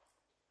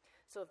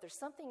 So if there's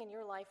something in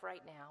your life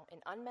right now,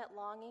 an unmet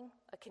longing,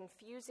 a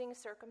confusing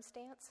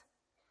circumstance,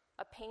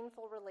 a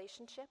painful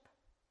relationship,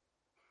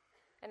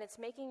 and it's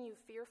making you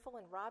fearful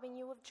and robbing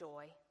you of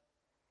joy,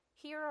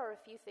 here are a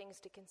few things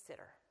to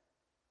consider.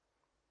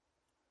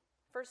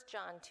 1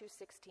 John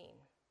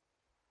 2:16.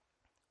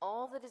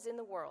 "All that is in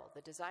the world,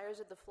 the desires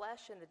of the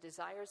flesh and the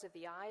desires of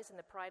the eyes and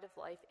the pride of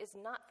life, is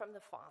not from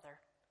the Father,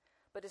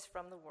 but is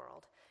from the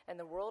world. And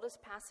the world is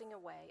passing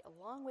away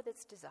along with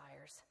its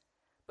desires,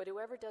 but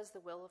whoever does the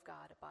will of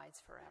God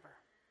abides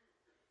forever."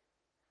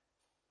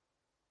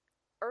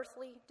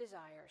 Earthly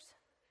desires,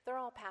 they're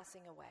all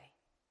passing away.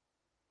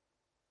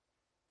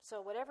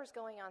 So whatever's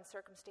going on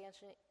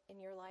circumstantially in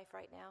your life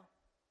right now,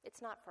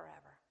 it's not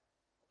forever.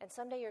 And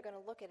someday you're going to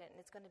look at it and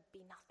it's going to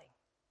be nothing.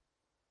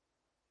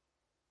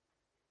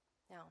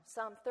 Now,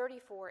 Psalm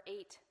 34,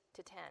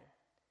 8-10.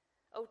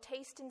 "Oh,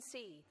 taste and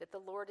see that the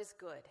Lord is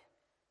good.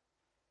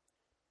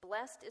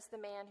 Blessed is the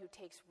man who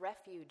takes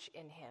refuge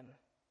in him.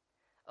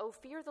 Oh,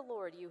 fear the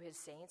Lord, you his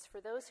saints,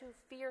 for those who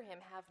fear him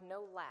have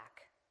no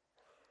lack.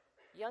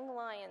 Young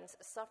lions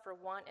suffer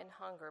want and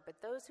hunger,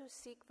 but those who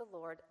seek the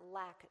Lord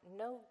lack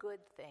no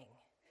good thing."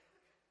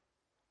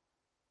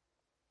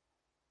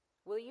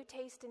 Will you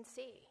taste and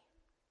see?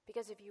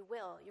 Because if you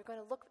will, you're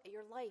going to look at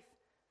your life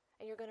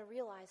and you're going to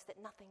realize that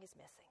nothing is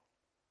missing.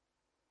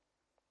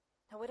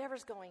 Now,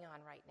 whatever's going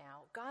on right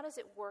now, God is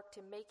at work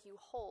to make you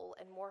whole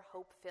and more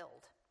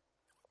hope-filled.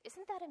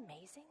 Isn't that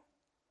amazing?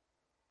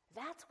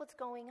 That's what's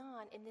going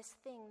on in this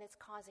thing that's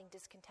causing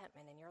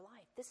discontentment in your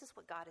life. This is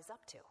what God is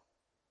up to.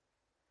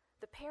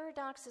 The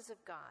paradoxes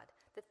of God,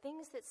 the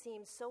things that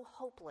seem so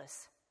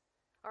hopeless,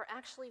 are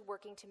actually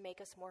working to make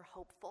us more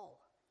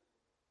hopeful.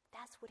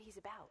 That's what he's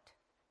about.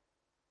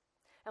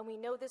 And we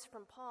know this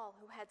from Paul,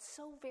 who had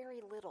so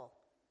very little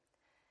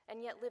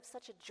and yet lived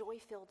such a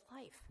joy-filled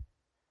life.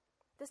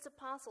 This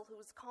apostle who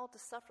was called to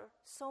suffer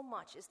so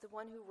much is the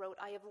one who wrote,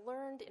 "I have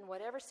learned in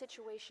whatever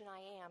situation I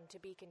am to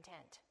be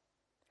content.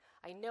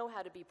 I know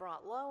how to be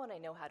brought low and I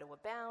know how to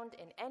abound.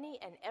 In any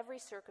and every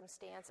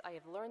circumstance, I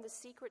have learned the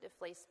secret of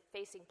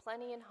facing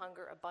plenty and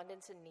hunger,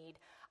 abundance and need.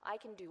 I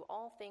can do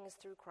all things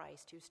through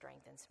Christ who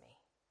strengthens me."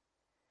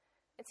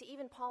 And see,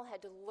 even Paul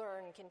had to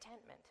learn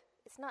contentment.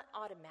 It's not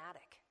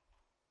automatic.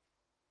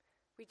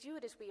 We do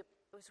it as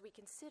we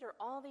consider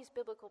all these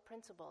biblical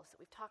principles that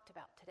we've talked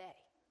about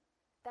today.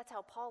 That's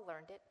how Paul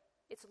learned it.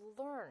 It's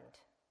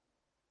learned.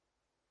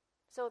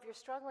 So if you're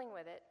struggling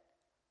with it,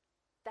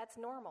 that's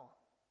normal.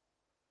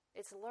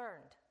 It's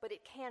learned, but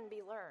it can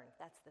be learned.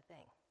 That's the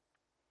thing.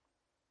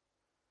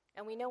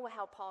 And we know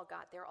how Paul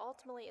got there.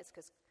 Ultimately, it's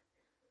because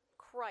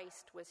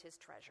Christ was his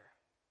treasure.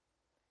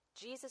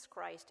 Jesus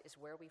Christ is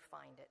where we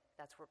find it.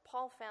 That's where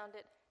Paul found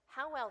it.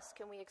 How else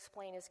can we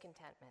explain his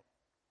contentment?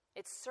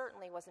 It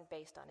certainly wasn't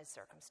based on his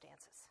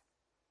circumstances.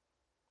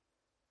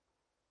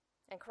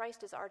 And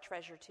Christ is our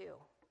treasure too,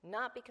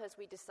 not because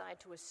we decide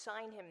to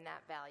assign him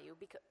that value,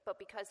 but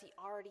because he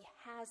already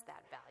has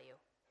that value.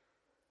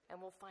 And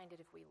we'll find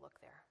it if we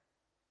look there.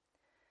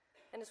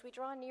 And as we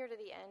draw near to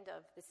the end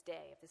of this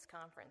day, of this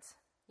conference,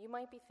 you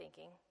might be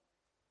thinking,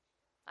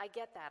 I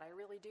get that, I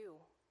really do,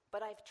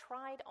 but I've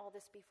tried all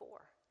this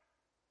before.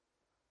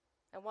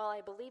 And while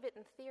I believe it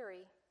in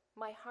theory,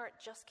 my heart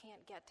just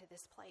can't get to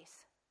this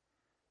place.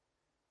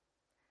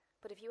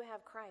 But if you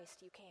have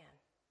Christ, you can.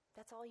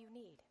 That's all you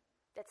need.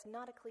 That's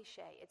not a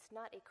cliche. It's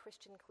not a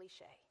Christian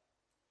cliche.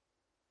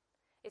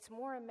 It's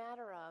more a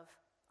matter of,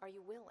 are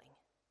you willing?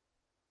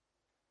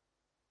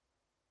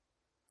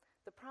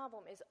 The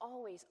problem is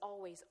always,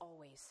 always,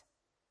 always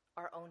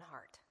our own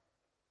heart.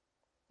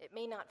 It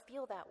may not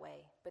feel that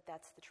way, but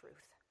that's the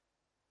truth.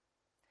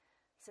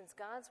 Since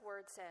God's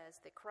word says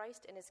that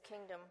Christ and his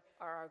kingdom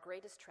are our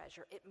greatest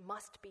treasure, it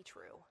must be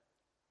true.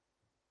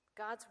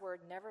 God's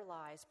word never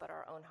lies, but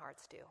our own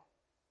hearts do.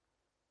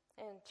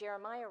 And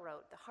Jeremiah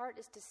wrote, "The heart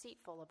is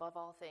deceitful above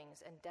all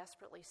things and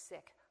desperately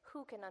sick.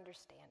 Who can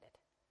understand it?"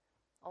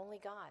 Only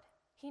God.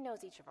 He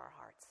knows each of our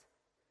hearts.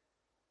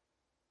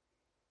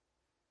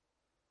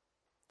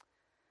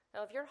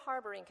 Now, if you're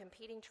harboring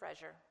competing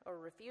treasure or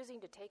refusing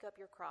to take up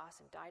your cross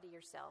and die to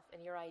yourself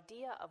and your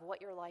idea of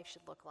what your life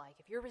should look like,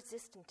 if you're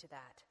resistant to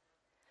that,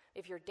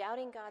 if you're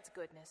doubting God's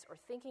goodness or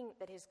thinking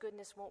that his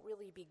goodness won't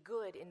really be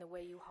good in the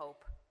way you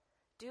hope,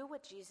 do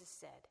what Jesus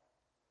said.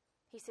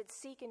 He said,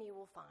 "Seek and you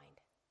will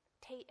find."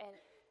 And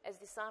as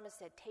the psalmist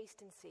said,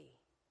 taste and see.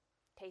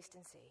 Taste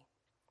and see.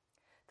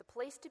 The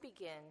place to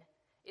begin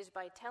is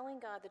by telling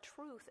God the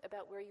truth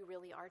about where you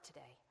really are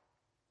today.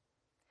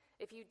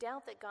 If you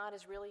doubt that God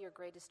is really your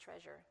greatest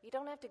treasure, you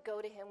don't have to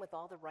go to him with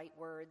all the right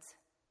words,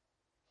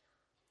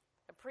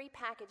 a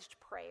prepackaged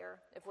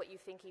prayer of what you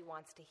think he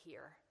wants to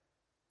hear.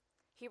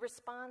 He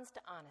responds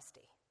to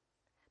honesty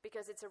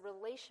because it's a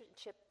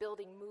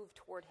relationship-building move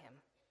toward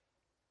him.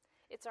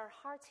 It's our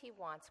hearts he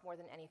wants more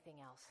than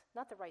anything else,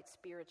 not the right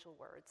spiritual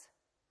words.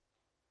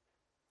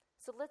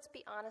 So let's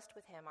be honest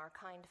with him, our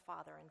kind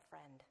Father and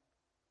friend.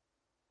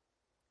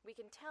 We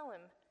can tell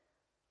him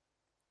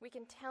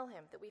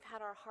that we've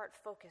had our heart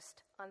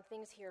focused on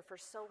things here for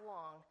so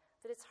long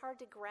that it's hard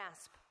to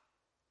grasp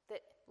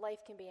that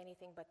life can be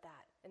anything but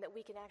that, and that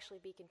we can actually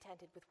be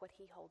contented with what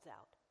he holds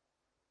out.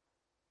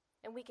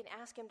 And we can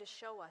ask him to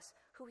show us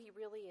who he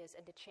really is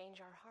and to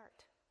change our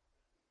heart.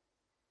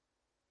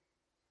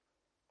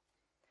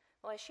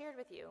 Well, I shared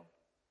with you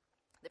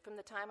that from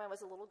the time I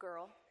was a little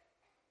girl,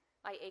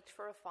 I ached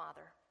for a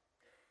father,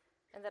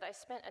 and that I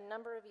spent a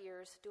number of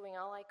years doing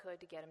all I could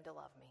to get him to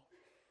love me.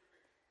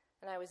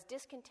 And I was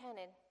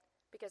discontented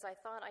because I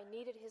thought I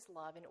needed his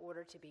love in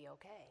order to be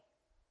okay.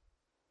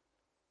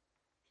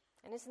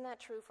 And isn't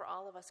that true for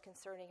all of us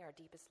concerning our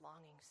deepest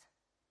longings?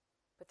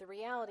 But the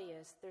reality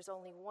is there's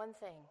only one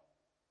thing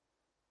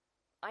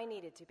I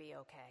needed to be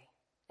okay,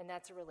 and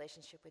that's a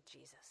relationship with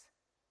Jesus.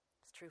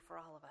 It's true for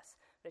all of us.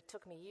 But it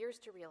took me years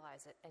to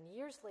realize it. And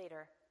years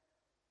later,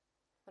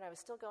 when I was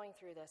still going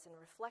through this and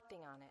reflecting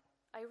on it,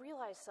 I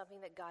realized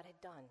something that God had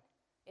done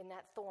in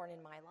that thorn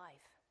in my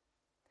life.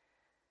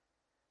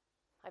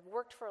 I've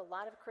worked for a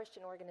lot of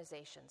Christian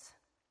organizations,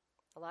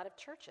 a lot of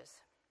churches.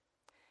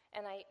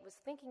 And I was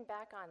thinking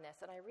back on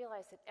this, and I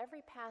realized that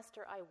every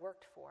pastor I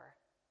worked for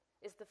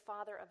is the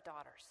father of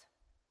daughters.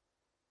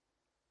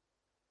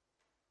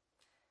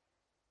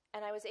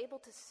 And I was able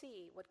to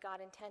see what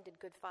God intended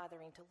good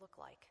fathering to look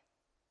like.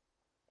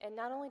 And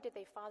not only did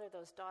they father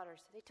those daughters,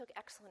 they took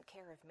excellent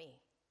care of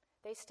me.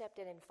 They stepped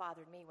in and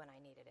fathered me when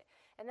I needed it.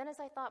 And then as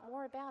I thought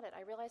more about it,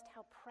 I realized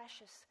how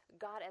precious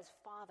God as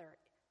Father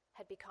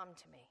had become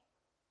to me.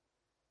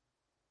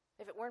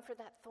 If it weren't for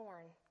that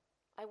thorn,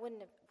 I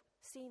wouldn't have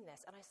seen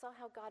this. And I saw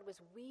how God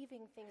was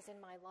weaving things in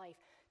my life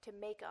to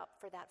make up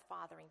for that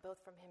fathering,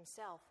 both from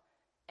himself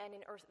and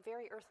in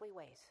very earthly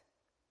ways.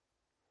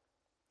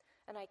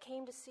 And I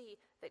came to see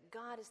that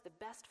God is the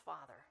best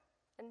father.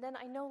 And then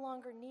I no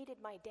longer needed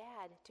my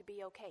dad to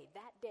be okay.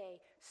 That day,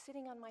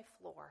 sitting on my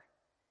floor,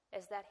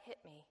 as that hit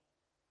me,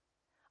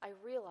 I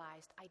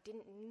realized I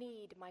didn't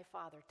need my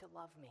father to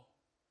love me.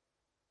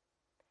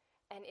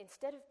 And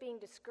instead of being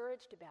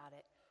discouraged about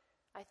it,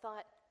 I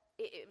thought,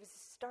 it was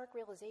a stark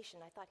realization.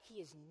 I thought, he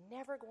is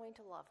never going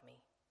to love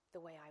me the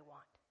way I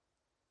want.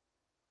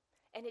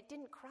 And it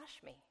didn't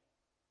crush me.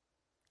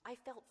 I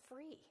felt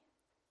free.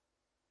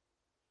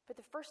 For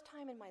the first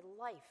time in my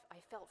life, I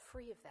felt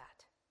free of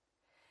that.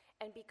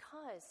 And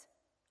because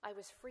I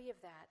was free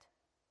of that,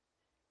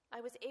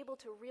 I was able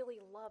to really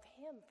love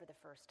him for the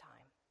first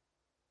time.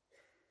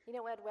 You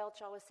know, Ed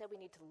Welch always said we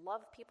need to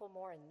love people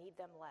more and need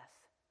them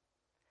less.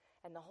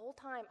 And the whole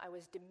time I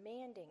was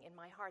demanding in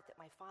my heart that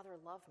my father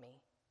love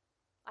me,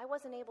 I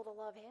wasn't able to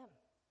love him.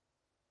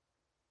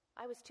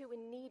 I was too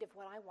in need of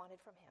what I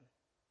wanted from him.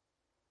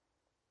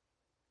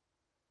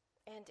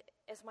 And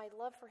as my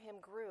love for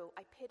him grew,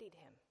 I pitied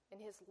him in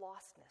his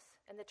lostness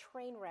and the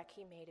train wreck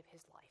he made of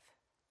his life.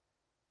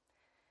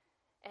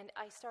 And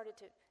I started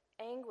to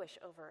anguish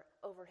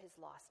over his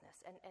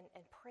lostness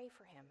and pray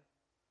for him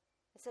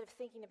instead of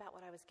thinking about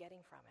what I was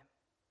getting from him.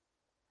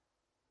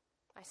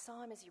 I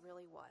saw him as he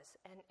really was.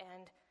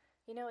 And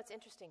you know, it's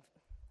interesting.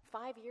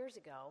 5 years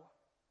ago,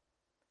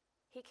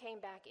 he came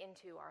back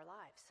into our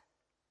lives.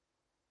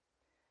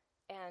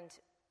 And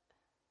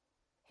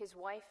his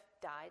wife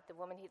died. The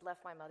woman he'd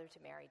left my mother to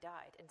marry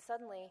died. And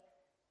suddenly,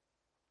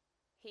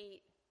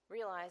 he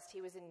realized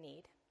he was in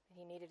need, and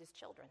he needed his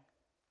children,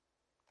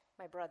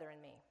 my brother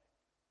and me.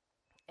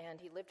 And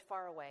he lived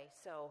far away,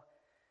 so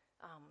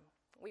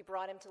we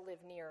brought him to live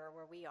nearer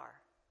where we are.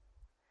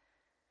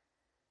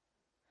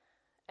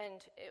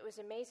 And it was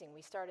amazing.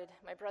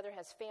 My brother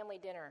has family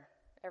dinner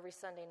every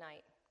Sunday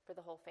night for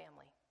the whole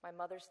family. My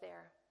mother's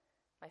there.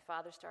 My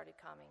father started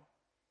coming.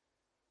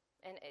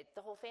 And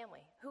the whole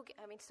family.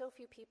 So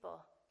few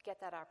people get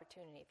that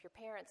opportunity. If your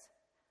parents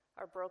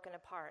are broken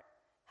apart,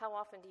 how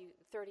often do you,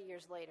 30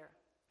 years later,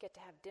 get to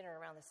have dinner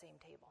around the same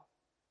table?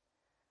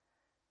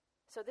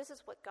 So this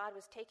is what God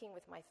was taking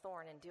with my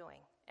thorn and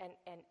doing.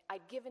 And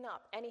I'd given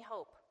up any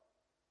hope.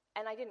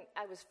 And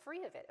I was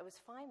free of it. I was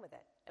fine with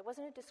it. It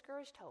wasn't a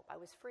discouraged hope. I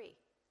was free.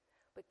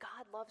 But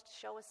God loves to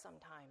show us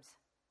sometimes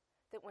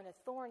that when a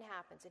thorn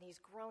happens and he's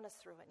grown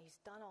us through it and he's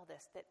done all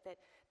this,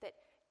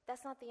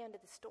 that's not the end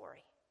of the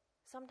story.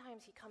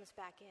 Sometimes he comes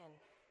back in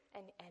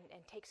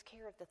and takes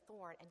care of the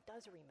thorn and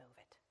does remove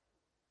it.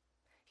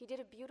 He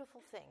did a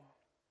beautiful thing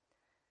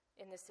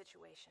in this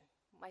situation.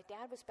 My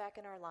dad was back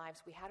in our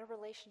lives. We had a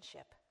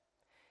relationship.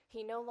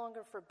 He no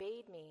longer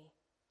forbade me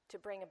to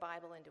bring a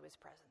Bible into his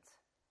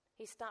presence.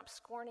 He stopped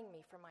scorning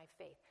me for my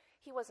faith.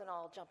 He wasn't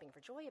all jumping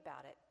for joy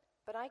about it,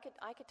 but I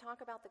could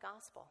talk about the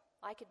gospel.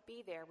 I could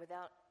be there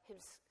without him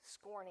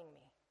scorning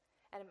me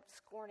and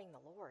scorning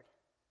the Lord.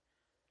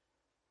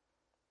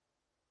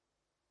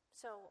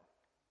 So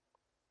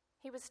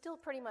he was still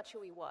pretty much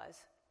who he was.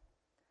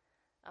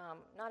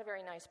 Not a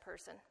very nice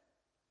person,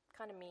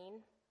 kind of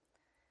mean.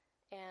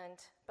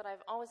 But I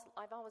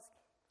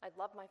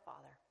loved my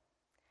father.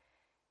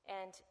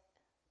 And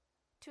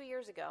 2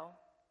 years ago,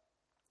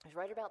 it was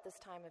right about this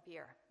time of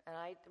year, and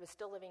I was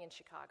still living in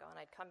Chicago, and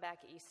I'd come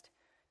back east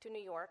to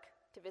New York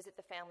to visit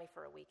the family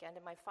for a weekend,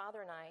 and my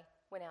father and I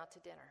went out to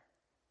dinner.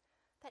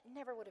 That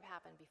never would have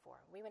happened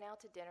before. We went out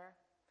to dinner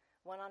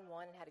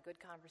one-on-one and had a good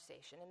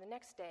conversation, and the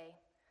next day,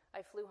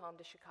 I flew home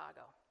to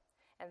Chicago.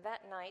 And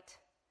that night,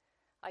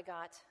 I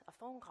got a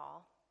phone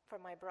call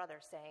from my brother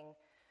saying,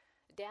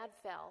 Dad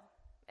fell,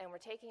 and we're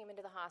taking him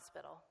into the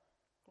hospital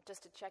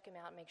just to check him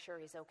out and make sure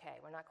he's okay.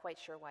 We're not quite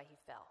sure why he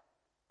fell.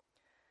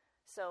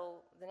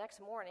 So the next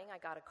morning, I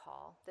got a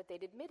call that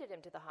they'd admitted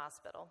him to the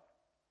hospital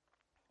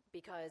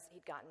because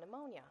he'd gotten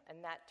pneumonia,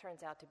 and that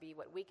turns out to be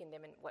what weakened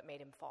him and what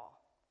made him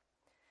fall.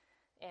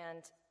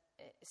 And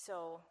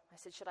so I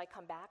said, should I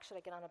come back? Should I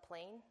get on a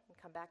plane and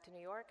come back to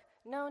New York?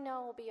 No,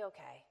 we'll be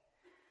okay.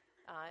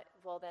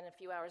 Well, then a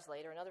few hours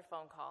later, another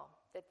phone call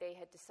that they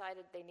had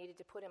decided they needed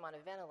to put him on a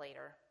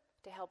ventilator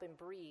to help him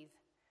breathe.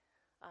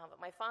 But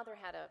my father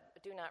had a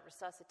do not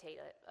resuscitate,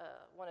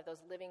 one of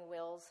those living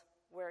wills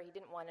where he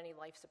didn't want any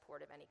life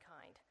support of any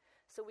kind.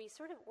 So we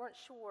sort of weren't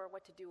sure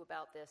what to do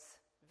about this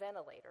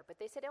ventilator. But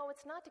they said,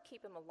 it's not to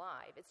keep him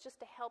alive. It's just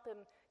to help him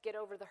get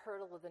over the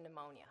hurdle of the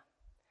pneumonia.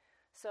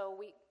 So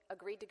we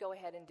agreed to go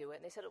ahead and do it.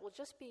 And they said it will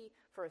just be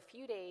for a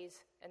few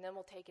days, and then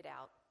we'll take it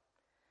out.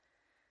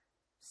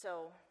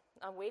 So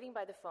I'm waiting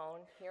by the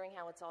phone, hearing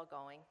how it's all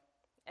going.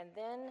 And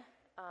then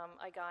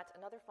I got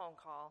another phone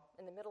call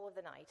in the middle of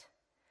the night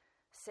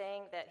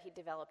saying that he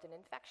developed an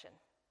infection,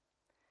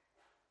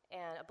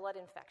 and a blood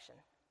infection,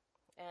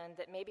 and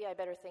that maybe I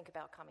better think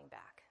about coming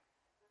back.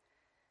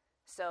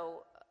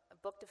 So I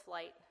booked a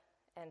flight,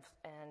 and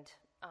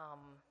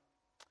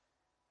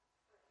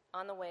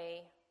on the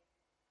way,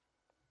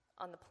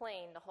 on the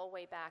plane, the whole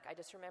way back, I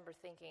just remember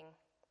thinking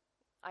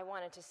I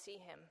wanted to see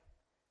him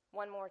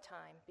one more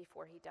time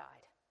before he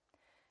died.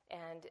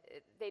 And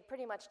they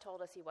pretty much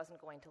told us he wasn't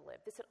going to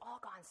live. This had all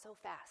gone so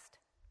fast.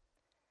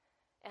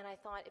 And I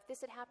thought, if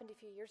this had happened a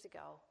few years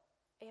ago,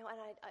 and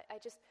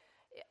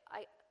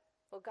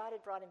God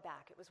had brought him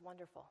back. It was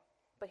wonderful.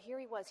 But here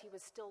he was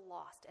still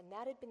lost. And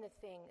that had been the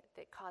thing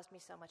that caused me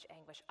so much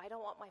anguish. I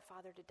don't want my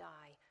father to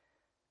die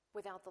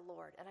without the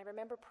Lord. And I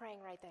remember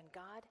praying right then,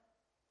 God,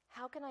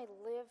 how can I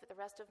live the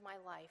rest of my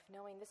life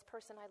knowing this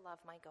person I love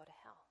might go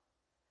to hell?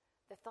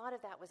 The thought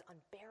of that was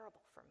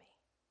unbearable for me.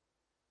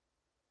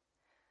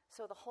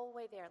 So the whole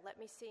way there, let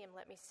me see him,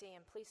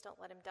 please don't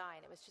let him die.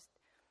 And it was just,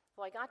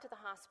 I got to the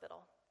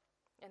hospital,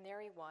 and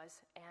there he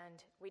was,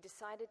 and we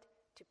decided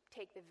to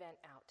take the vent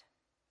out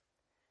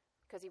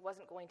because he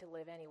wasn't going to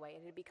live anyway,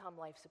 and it had become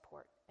life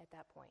support at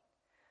that point.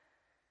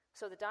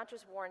 So the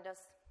doctors warned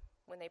us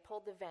when they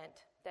pulled the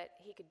vent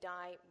that he could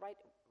die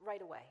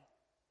right away.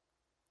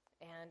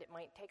 And it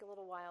might take a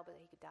little while, but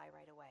he could die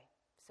right away.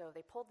 So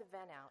they pulled the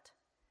vent out.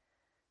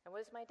 And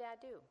what does my dad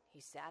do?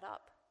 He sat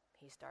up.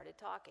 He started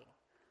talking.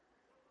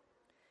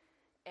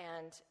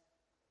 And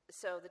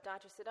so the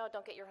doctor said, oh,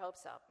 don't get your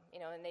hopes up.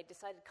 And they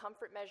decided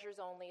comfort measures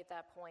only at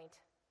that point.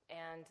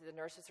 And the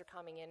nurses are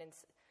coming in and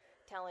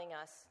telling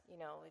us,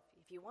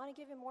 if you want to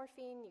give him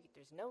morphine,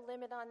 there's no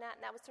limit on that.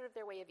 And that was sort of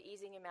their way of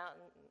easing him out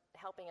and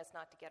helping us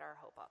not to get our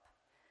hope up.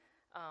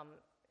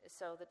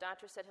 So the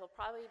doctor said he'll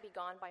probably be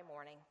gone by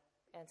morning.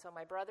 And so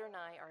my brother and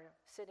I are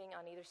sitting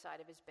on either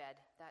side of his bed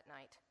that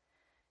night.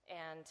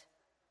 And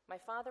my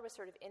father was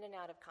sort of in and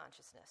out of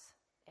consciousness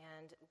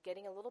and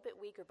getting a little bit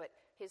weaker, but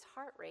his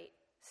heart rate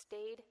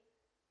stayed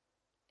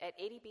at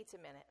 80 beats a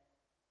minute.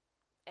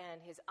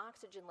 And his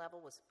oxygen level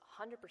was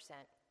 100%.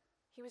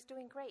 He was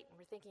doing great. And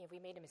we're thinking, if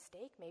we made a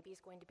mistake, maybe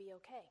he's going to be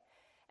okay.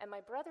 And my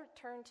brother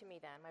turned to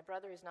me then. My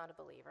brother is not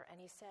a believer. And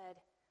he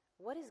said,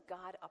 what is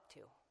God up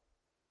to?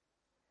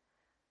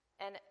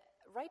 And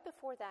right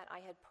before that, I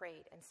had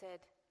prayed and said,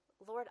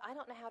 Lord, I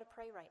don't know how to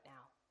pray right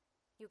now.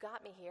 You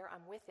got me here.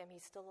 I'm with him.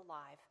 He's still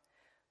alive.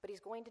 But he's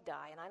going to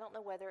die. And I don't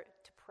know whether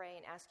to pray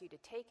and ask you to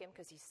take him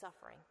because he's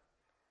suffering.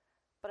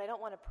 But I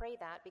don't want to pray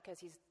that because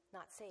he's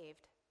not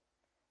saved.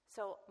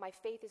 So my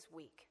faith is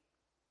weak.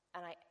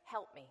 And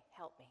help me.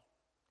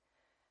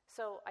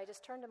 So I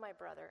just turned to my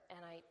brother and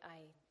I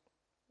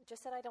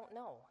just said, I don't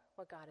know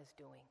what God is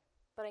doing.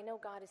 But I know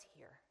God is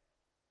here.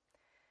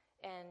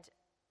 And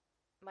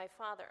my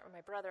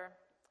brother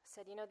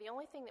said, the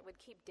only thing that would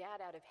keep Dad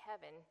out of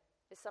heaven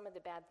is some of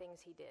the bad things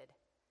he did.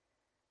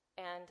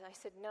 And I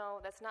said,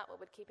 no, that's not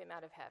what would keep him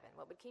out of heaven.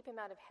 What would keep him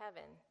out of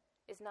heaven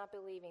is not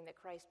believing that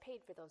Christ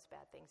paid for those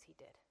bad things he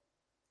did.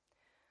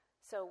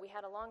 So we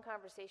had a long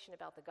conversation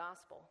about the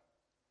gospel,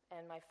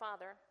 and my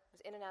father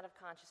was in and out of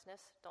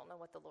consciousness. Don't know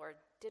what the Lord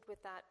did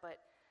with that, but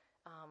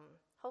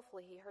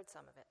hopefully he heard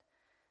some of it.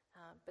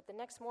 But the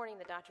next morning,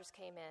 the doctors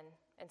came in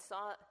and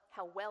saw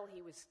how well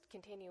he was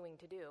continuing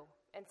to do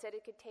and said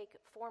it could take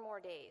 4 more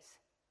days.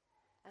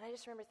 And I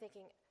just remember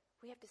thinking,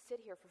 we have to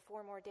sit here for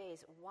 4 more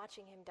days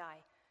watching him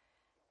die.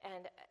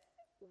 And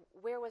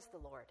where was the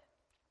Lord?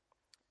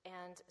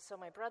 And so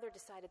my brother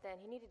decided then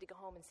he needed to go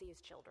home and see his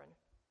children.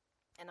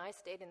 And I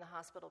stayed in the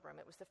hospital room.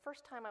 It was the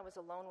first time I was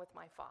alone with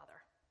my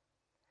father.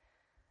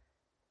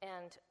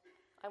 And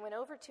I went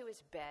over to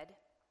his bed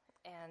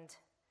and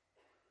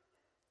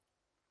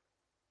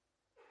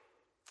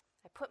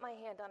I put my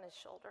hand on his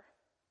shoulder,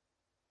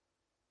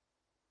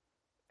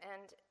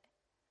 and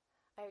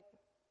I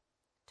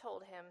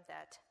told him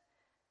that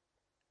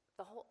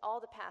all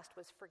the past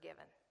was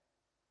forgiven,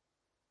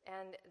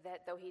 and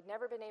that though he'd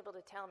never been able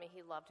to tell me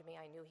he loved me,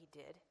 I knew he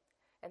did,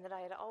 and that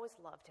I had always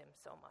loved him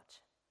so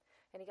much.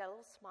 And he got a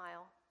little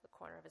smile at the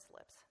corner of his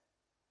lips.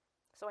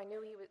 So I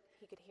knew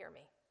he could hear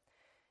me.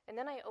 And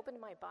then I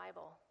opened my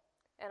Bible,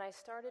 and I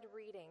started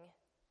reading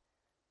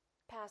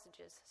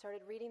passages,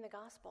 started reading the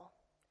gospel,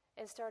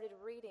 and started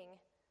reading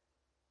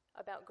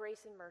about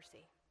grace and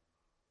mercy.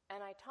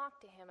 And I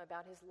talked to him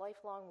about his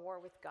lifelong war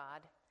with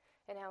God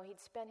and how he'd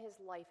spent his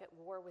life at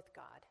war with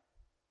God.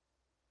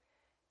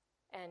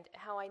 And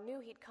how I knew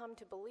he'd come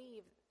to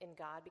believe in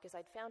God because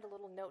I'd found a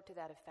little note to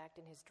that effect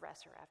in his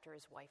dresser after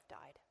his wife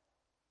died.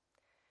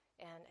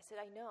 And I said,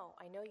 I know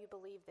you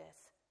believe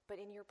this, but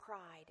in your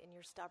pride, in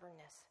your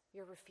stubbornness,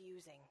 you're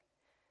refusing.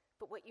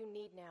 But what you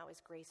need now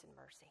is grace and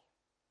mercy.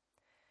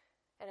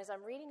 And as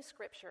I'm reading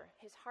scripture,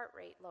 his heart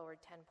rate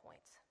lowered 10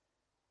 points.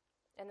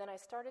 And then I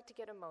started to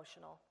get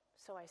emotional,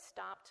 so I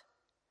stopped,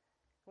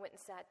 went and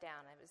sat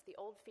down. It was the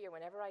old fear.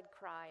 Whenever I'd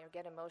cry or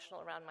get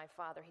emotional around my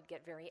father, he'd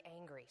get very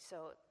angry.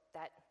 So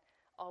that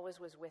always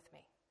was with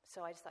me.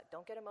 So I just thought,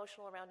 don't get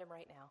emotional around him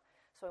right now.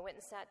 So I went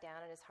and sat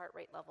down, and his heart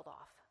rate leveled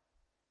off.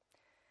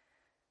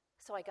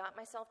 So I got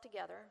myself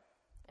together,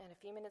 and a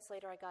few minutes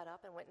later I got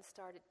up and went and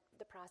started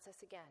the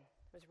process again.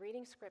 I was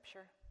reading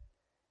scripture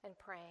and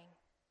praying,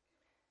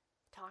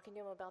 talking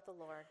to him about the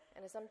Lord.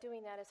 And as I'm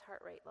doing that, his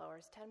heart rate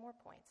lowers 10 more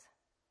points.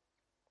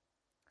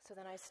 So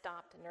then I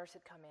stopped. A nurse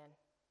had come in.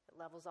 It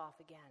levels off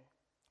again.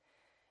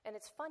 And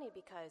it's funny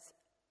because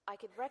I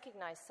could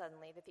recognize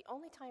suddenly that the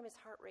only time his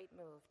heart rate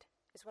moved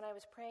is when I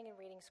was praying and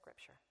reading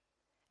scripture.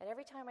 And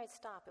every time I'd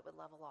stop, it would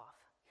level off.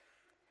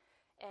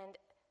 And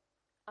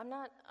I'm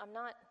not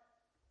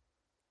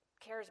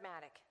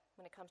charismatic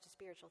when it comes to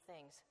spiritual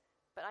things.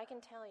 But I can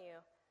tell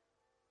you,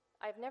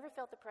 I've never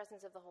felt the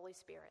presence of the Holy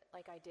Spirit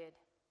like I did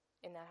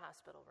in that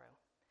hospital room.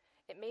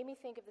 It made me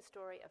think of the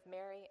story of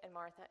Mary and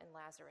Martha and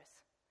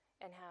Lazarus,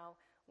 and how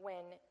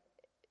when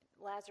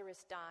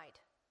Lazarus died,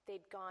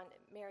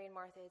 Mary and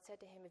Martha had said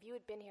to him, if you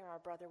had been here, our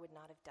brother would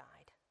not have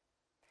died.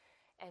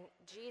 And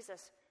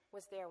Jesus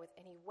was there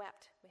and he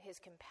wept with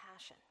his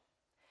compassion.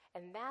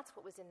 And that's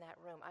what was in that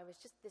room. I was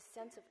just, this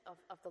sense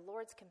of the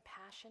Lord's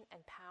compassion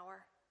and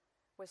power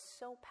was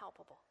so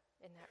palpable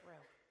in that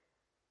room.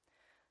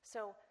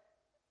 So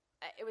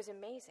it was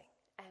amazing.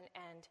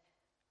 And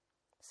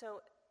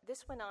so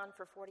this went on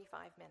for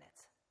 45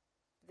 minutes,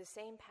 the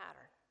same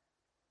pattern.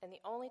 And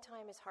the only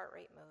time his heart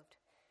rate moved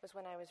was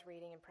when I was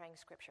reading and praying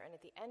scripture. And at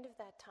the end of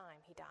that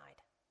time, he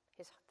died.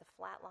 The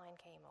flat line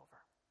came over.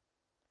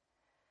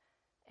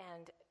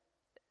 And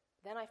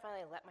then I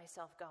finally let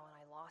myself go, and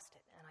I lost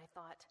it. And I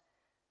thought,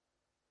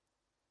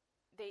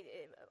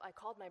 I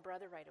called my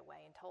brother right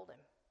away and told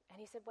him. And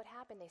he said, what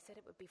happened? They said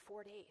it would be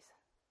 4 days.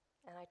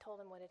 And I told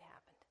him what had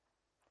happened.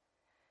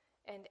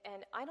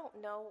 And I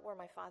don't know where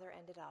my father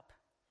ended up.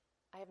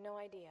 I have no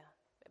idea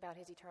about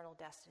his eternal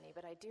destiny,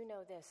 but I do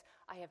know this.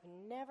 I have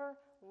never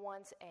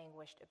once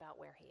anguished about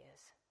where he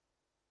is.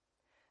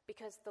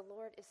 Because the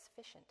Lord is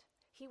sufficient.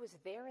 He was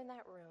there in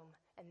that room,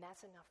 and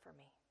that's enough for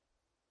me.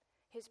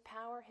 His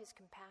power, his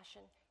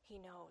compassion, he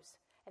knows.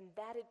 And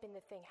that had been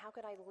the thing. How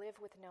could I live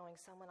with knowing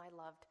someone I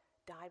loved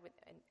died with,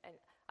 and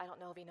I don't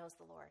know if he knows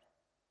the Lord.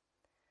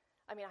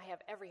 I mean, I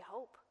have every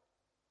hope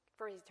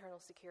for his eternal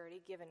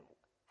security given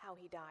how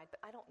he died, but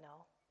I don't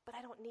know. But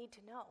I don't need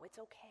to know. It's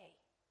okay.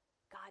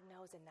 God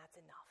knows, and that's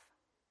enough.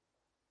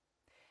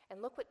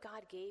 And look what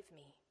God gave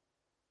me.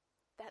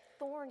 That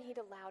thorn he'd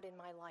allowed in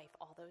my life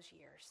all those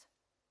years.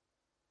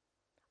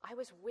 I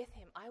was with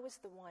him. I was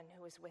the one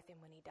who was with him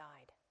when he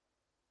died.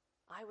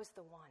 I was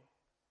the one,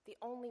 the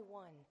only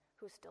one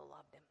who still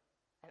loved him,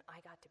 and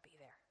I got to be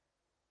there.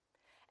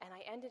 And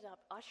I ended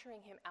up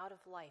ushering him out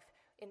of life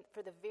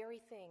for the very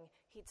thing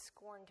he'd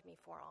scorned me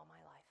for all my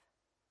life.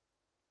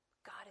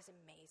 God is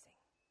amazing.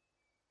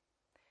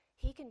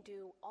 He can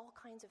do all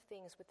kinds of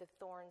things with the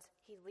thorns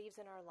he leaves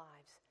in our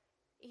lives,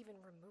 even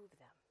remove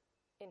them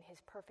in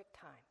his perfect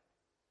time.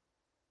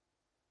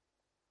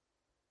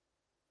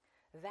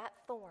 That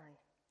thorn,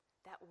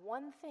 that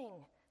one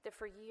thing that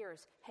for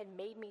years had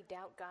made me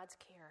doubt God's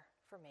care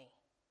for me.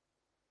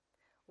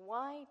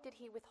 Why did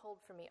he withhold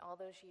from me all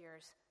those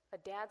years a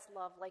dad's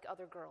love like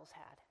other girls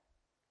had?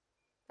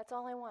 That's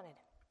all I wanted.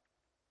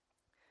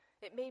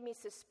 It made me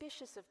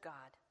suspicious of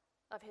God,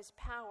 of his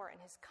power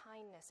and his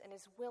kindness and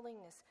his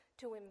willingness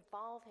to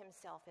involve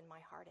himself in my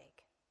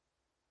heartache.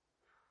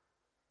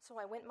 So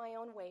I went my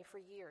own way for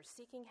years,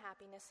 seeking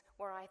happiness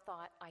where I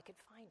thought I could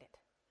find it.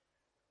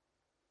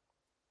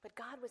 But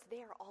God was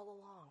there all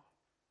along.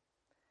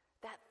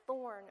 That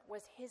thorn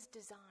was his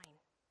design.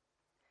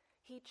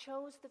 He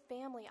chose the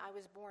family I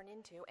was born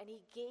into, and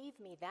he gave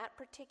me that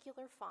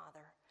particular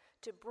father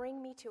to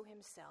bring me to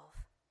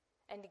himself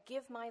and to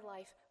give my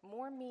life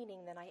more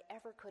meaning than I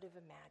ever could have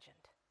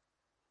imagined.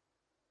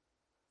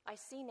 I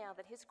see now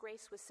that his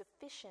grace was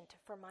sufficient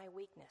for my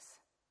weakness.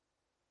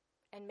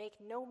 And make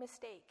no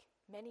mistake,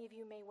 many of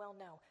you may well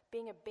know,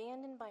 being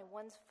abandoned by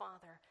one's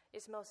father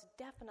is most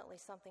definitely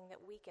something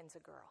that weakens a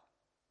girl.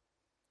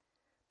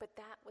 But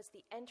that was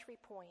the entry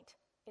point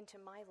into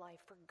my life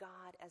for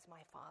God as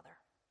my father.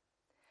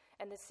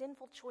 And the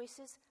sinful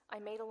choices I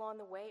made along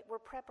the way were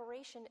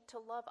preparation to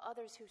love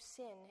others who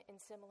sin in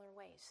similar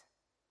ways.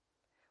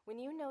 When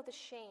you know the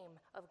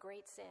shame of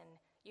great sin,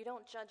 you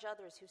don't judge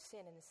others who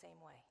sin in the same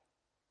way.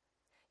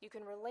 You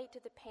can relate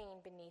to the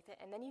pain beneath it,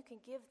 and then you can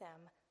give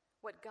them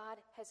what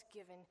God has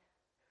given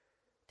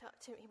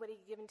what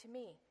he's given to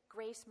me: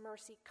 grace,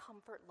 mercy,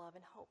 comfort, love,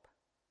 and hope.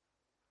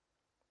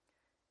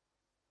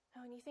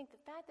 Oh, and you think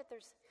the fact that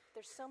there's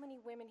so many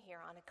women here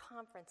on a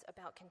conference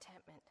about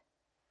contentment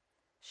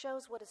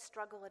shows what a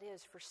struggle it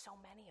is for so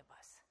many of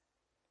us.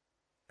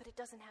 But it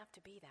doesn't have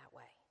to be that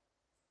way.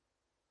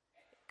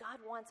 God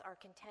wants our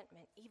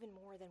contentment even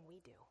more than we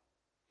do.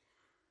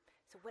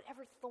 So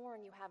whatever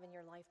thorn you have in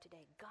your life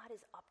today, God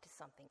is up to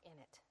something in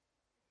it.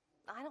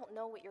 I don't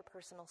know what your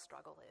personal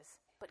struggle is,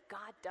 but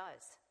God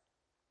does.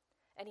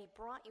 And he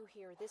brought you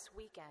here this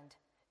weekend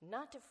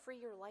not to free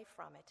your life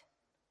from it,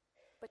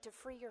 but to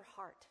free your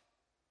heart.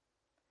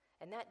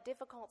 And that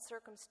difficult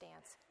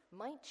circumstance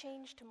might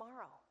change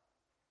tomorrow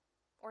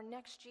or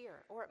next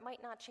year, or it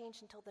might not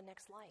change until the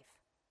next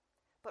life.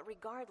 But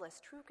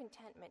regardless, true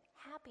contentment,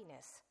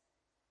 happiness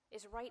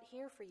is right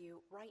here for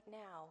you right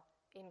now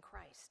in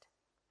Christ.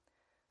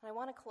 And I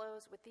want to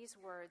close with these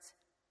words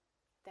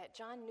that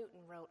John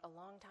Newton wrote a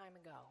long time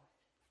ago.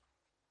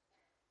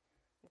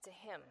 It's a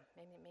hymn.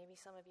 Maybe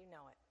some of you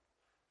know it.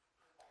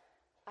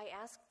 I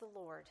ask the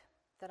Lord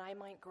that I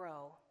might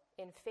grow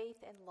in faith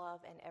and love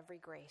and every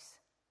grace,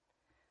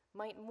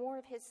 might more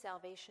of his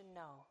salvation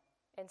know,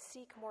 and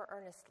seek more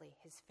earnestly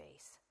his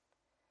face.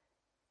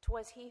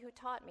 'Twas he who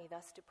taught me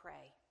thus to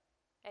pray,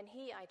 and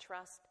he, I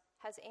trust,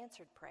 has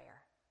answered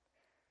prayer.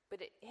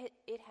 But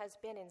it has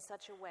been in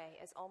such a way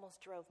as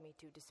almost drove me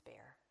to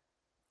despair.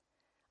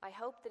 I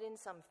hoped that in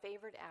some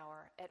favored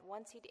hour at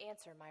once he'd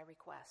answer my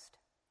request,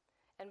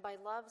 and by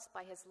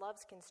his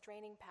love's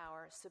constraining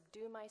power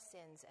subdue my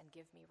sins and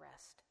give me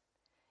rest.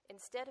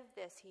 Instead of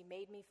this, he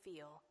made me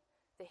feel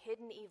the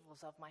hidden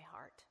evils of my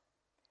heart,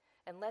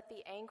 and let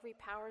the angry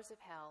powers of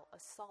hell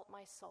assault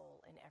my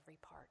soul in every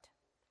part.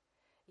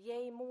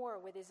 Yea, more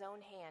with his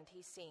own hand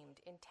he seemed,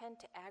 intent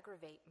to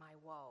aggravate my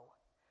woe,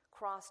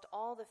 crossed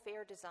all the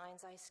fair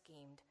designs I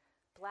schemed,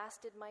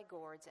 blasted my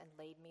gourds and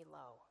laid me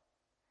low.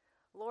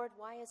 Lord,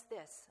 why is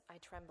this? I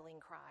trembling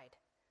cried.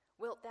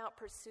 Wilt thou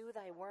pursue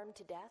thy worm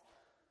to death?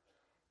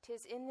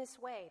 'Tis in this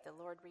way, the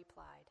Lord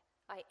replied,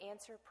 I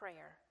answer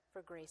prayer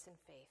for grace and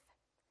faith.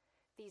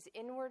 These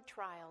inward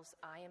trials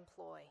I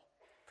employ,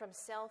 from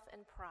self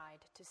and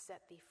pride to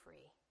set thee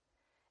free,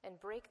 and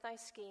break thy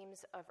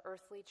schemes of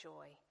earthly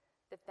joy,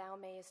 that thou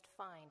mayest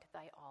find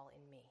thy all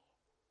in me.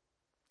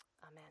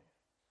 Amen.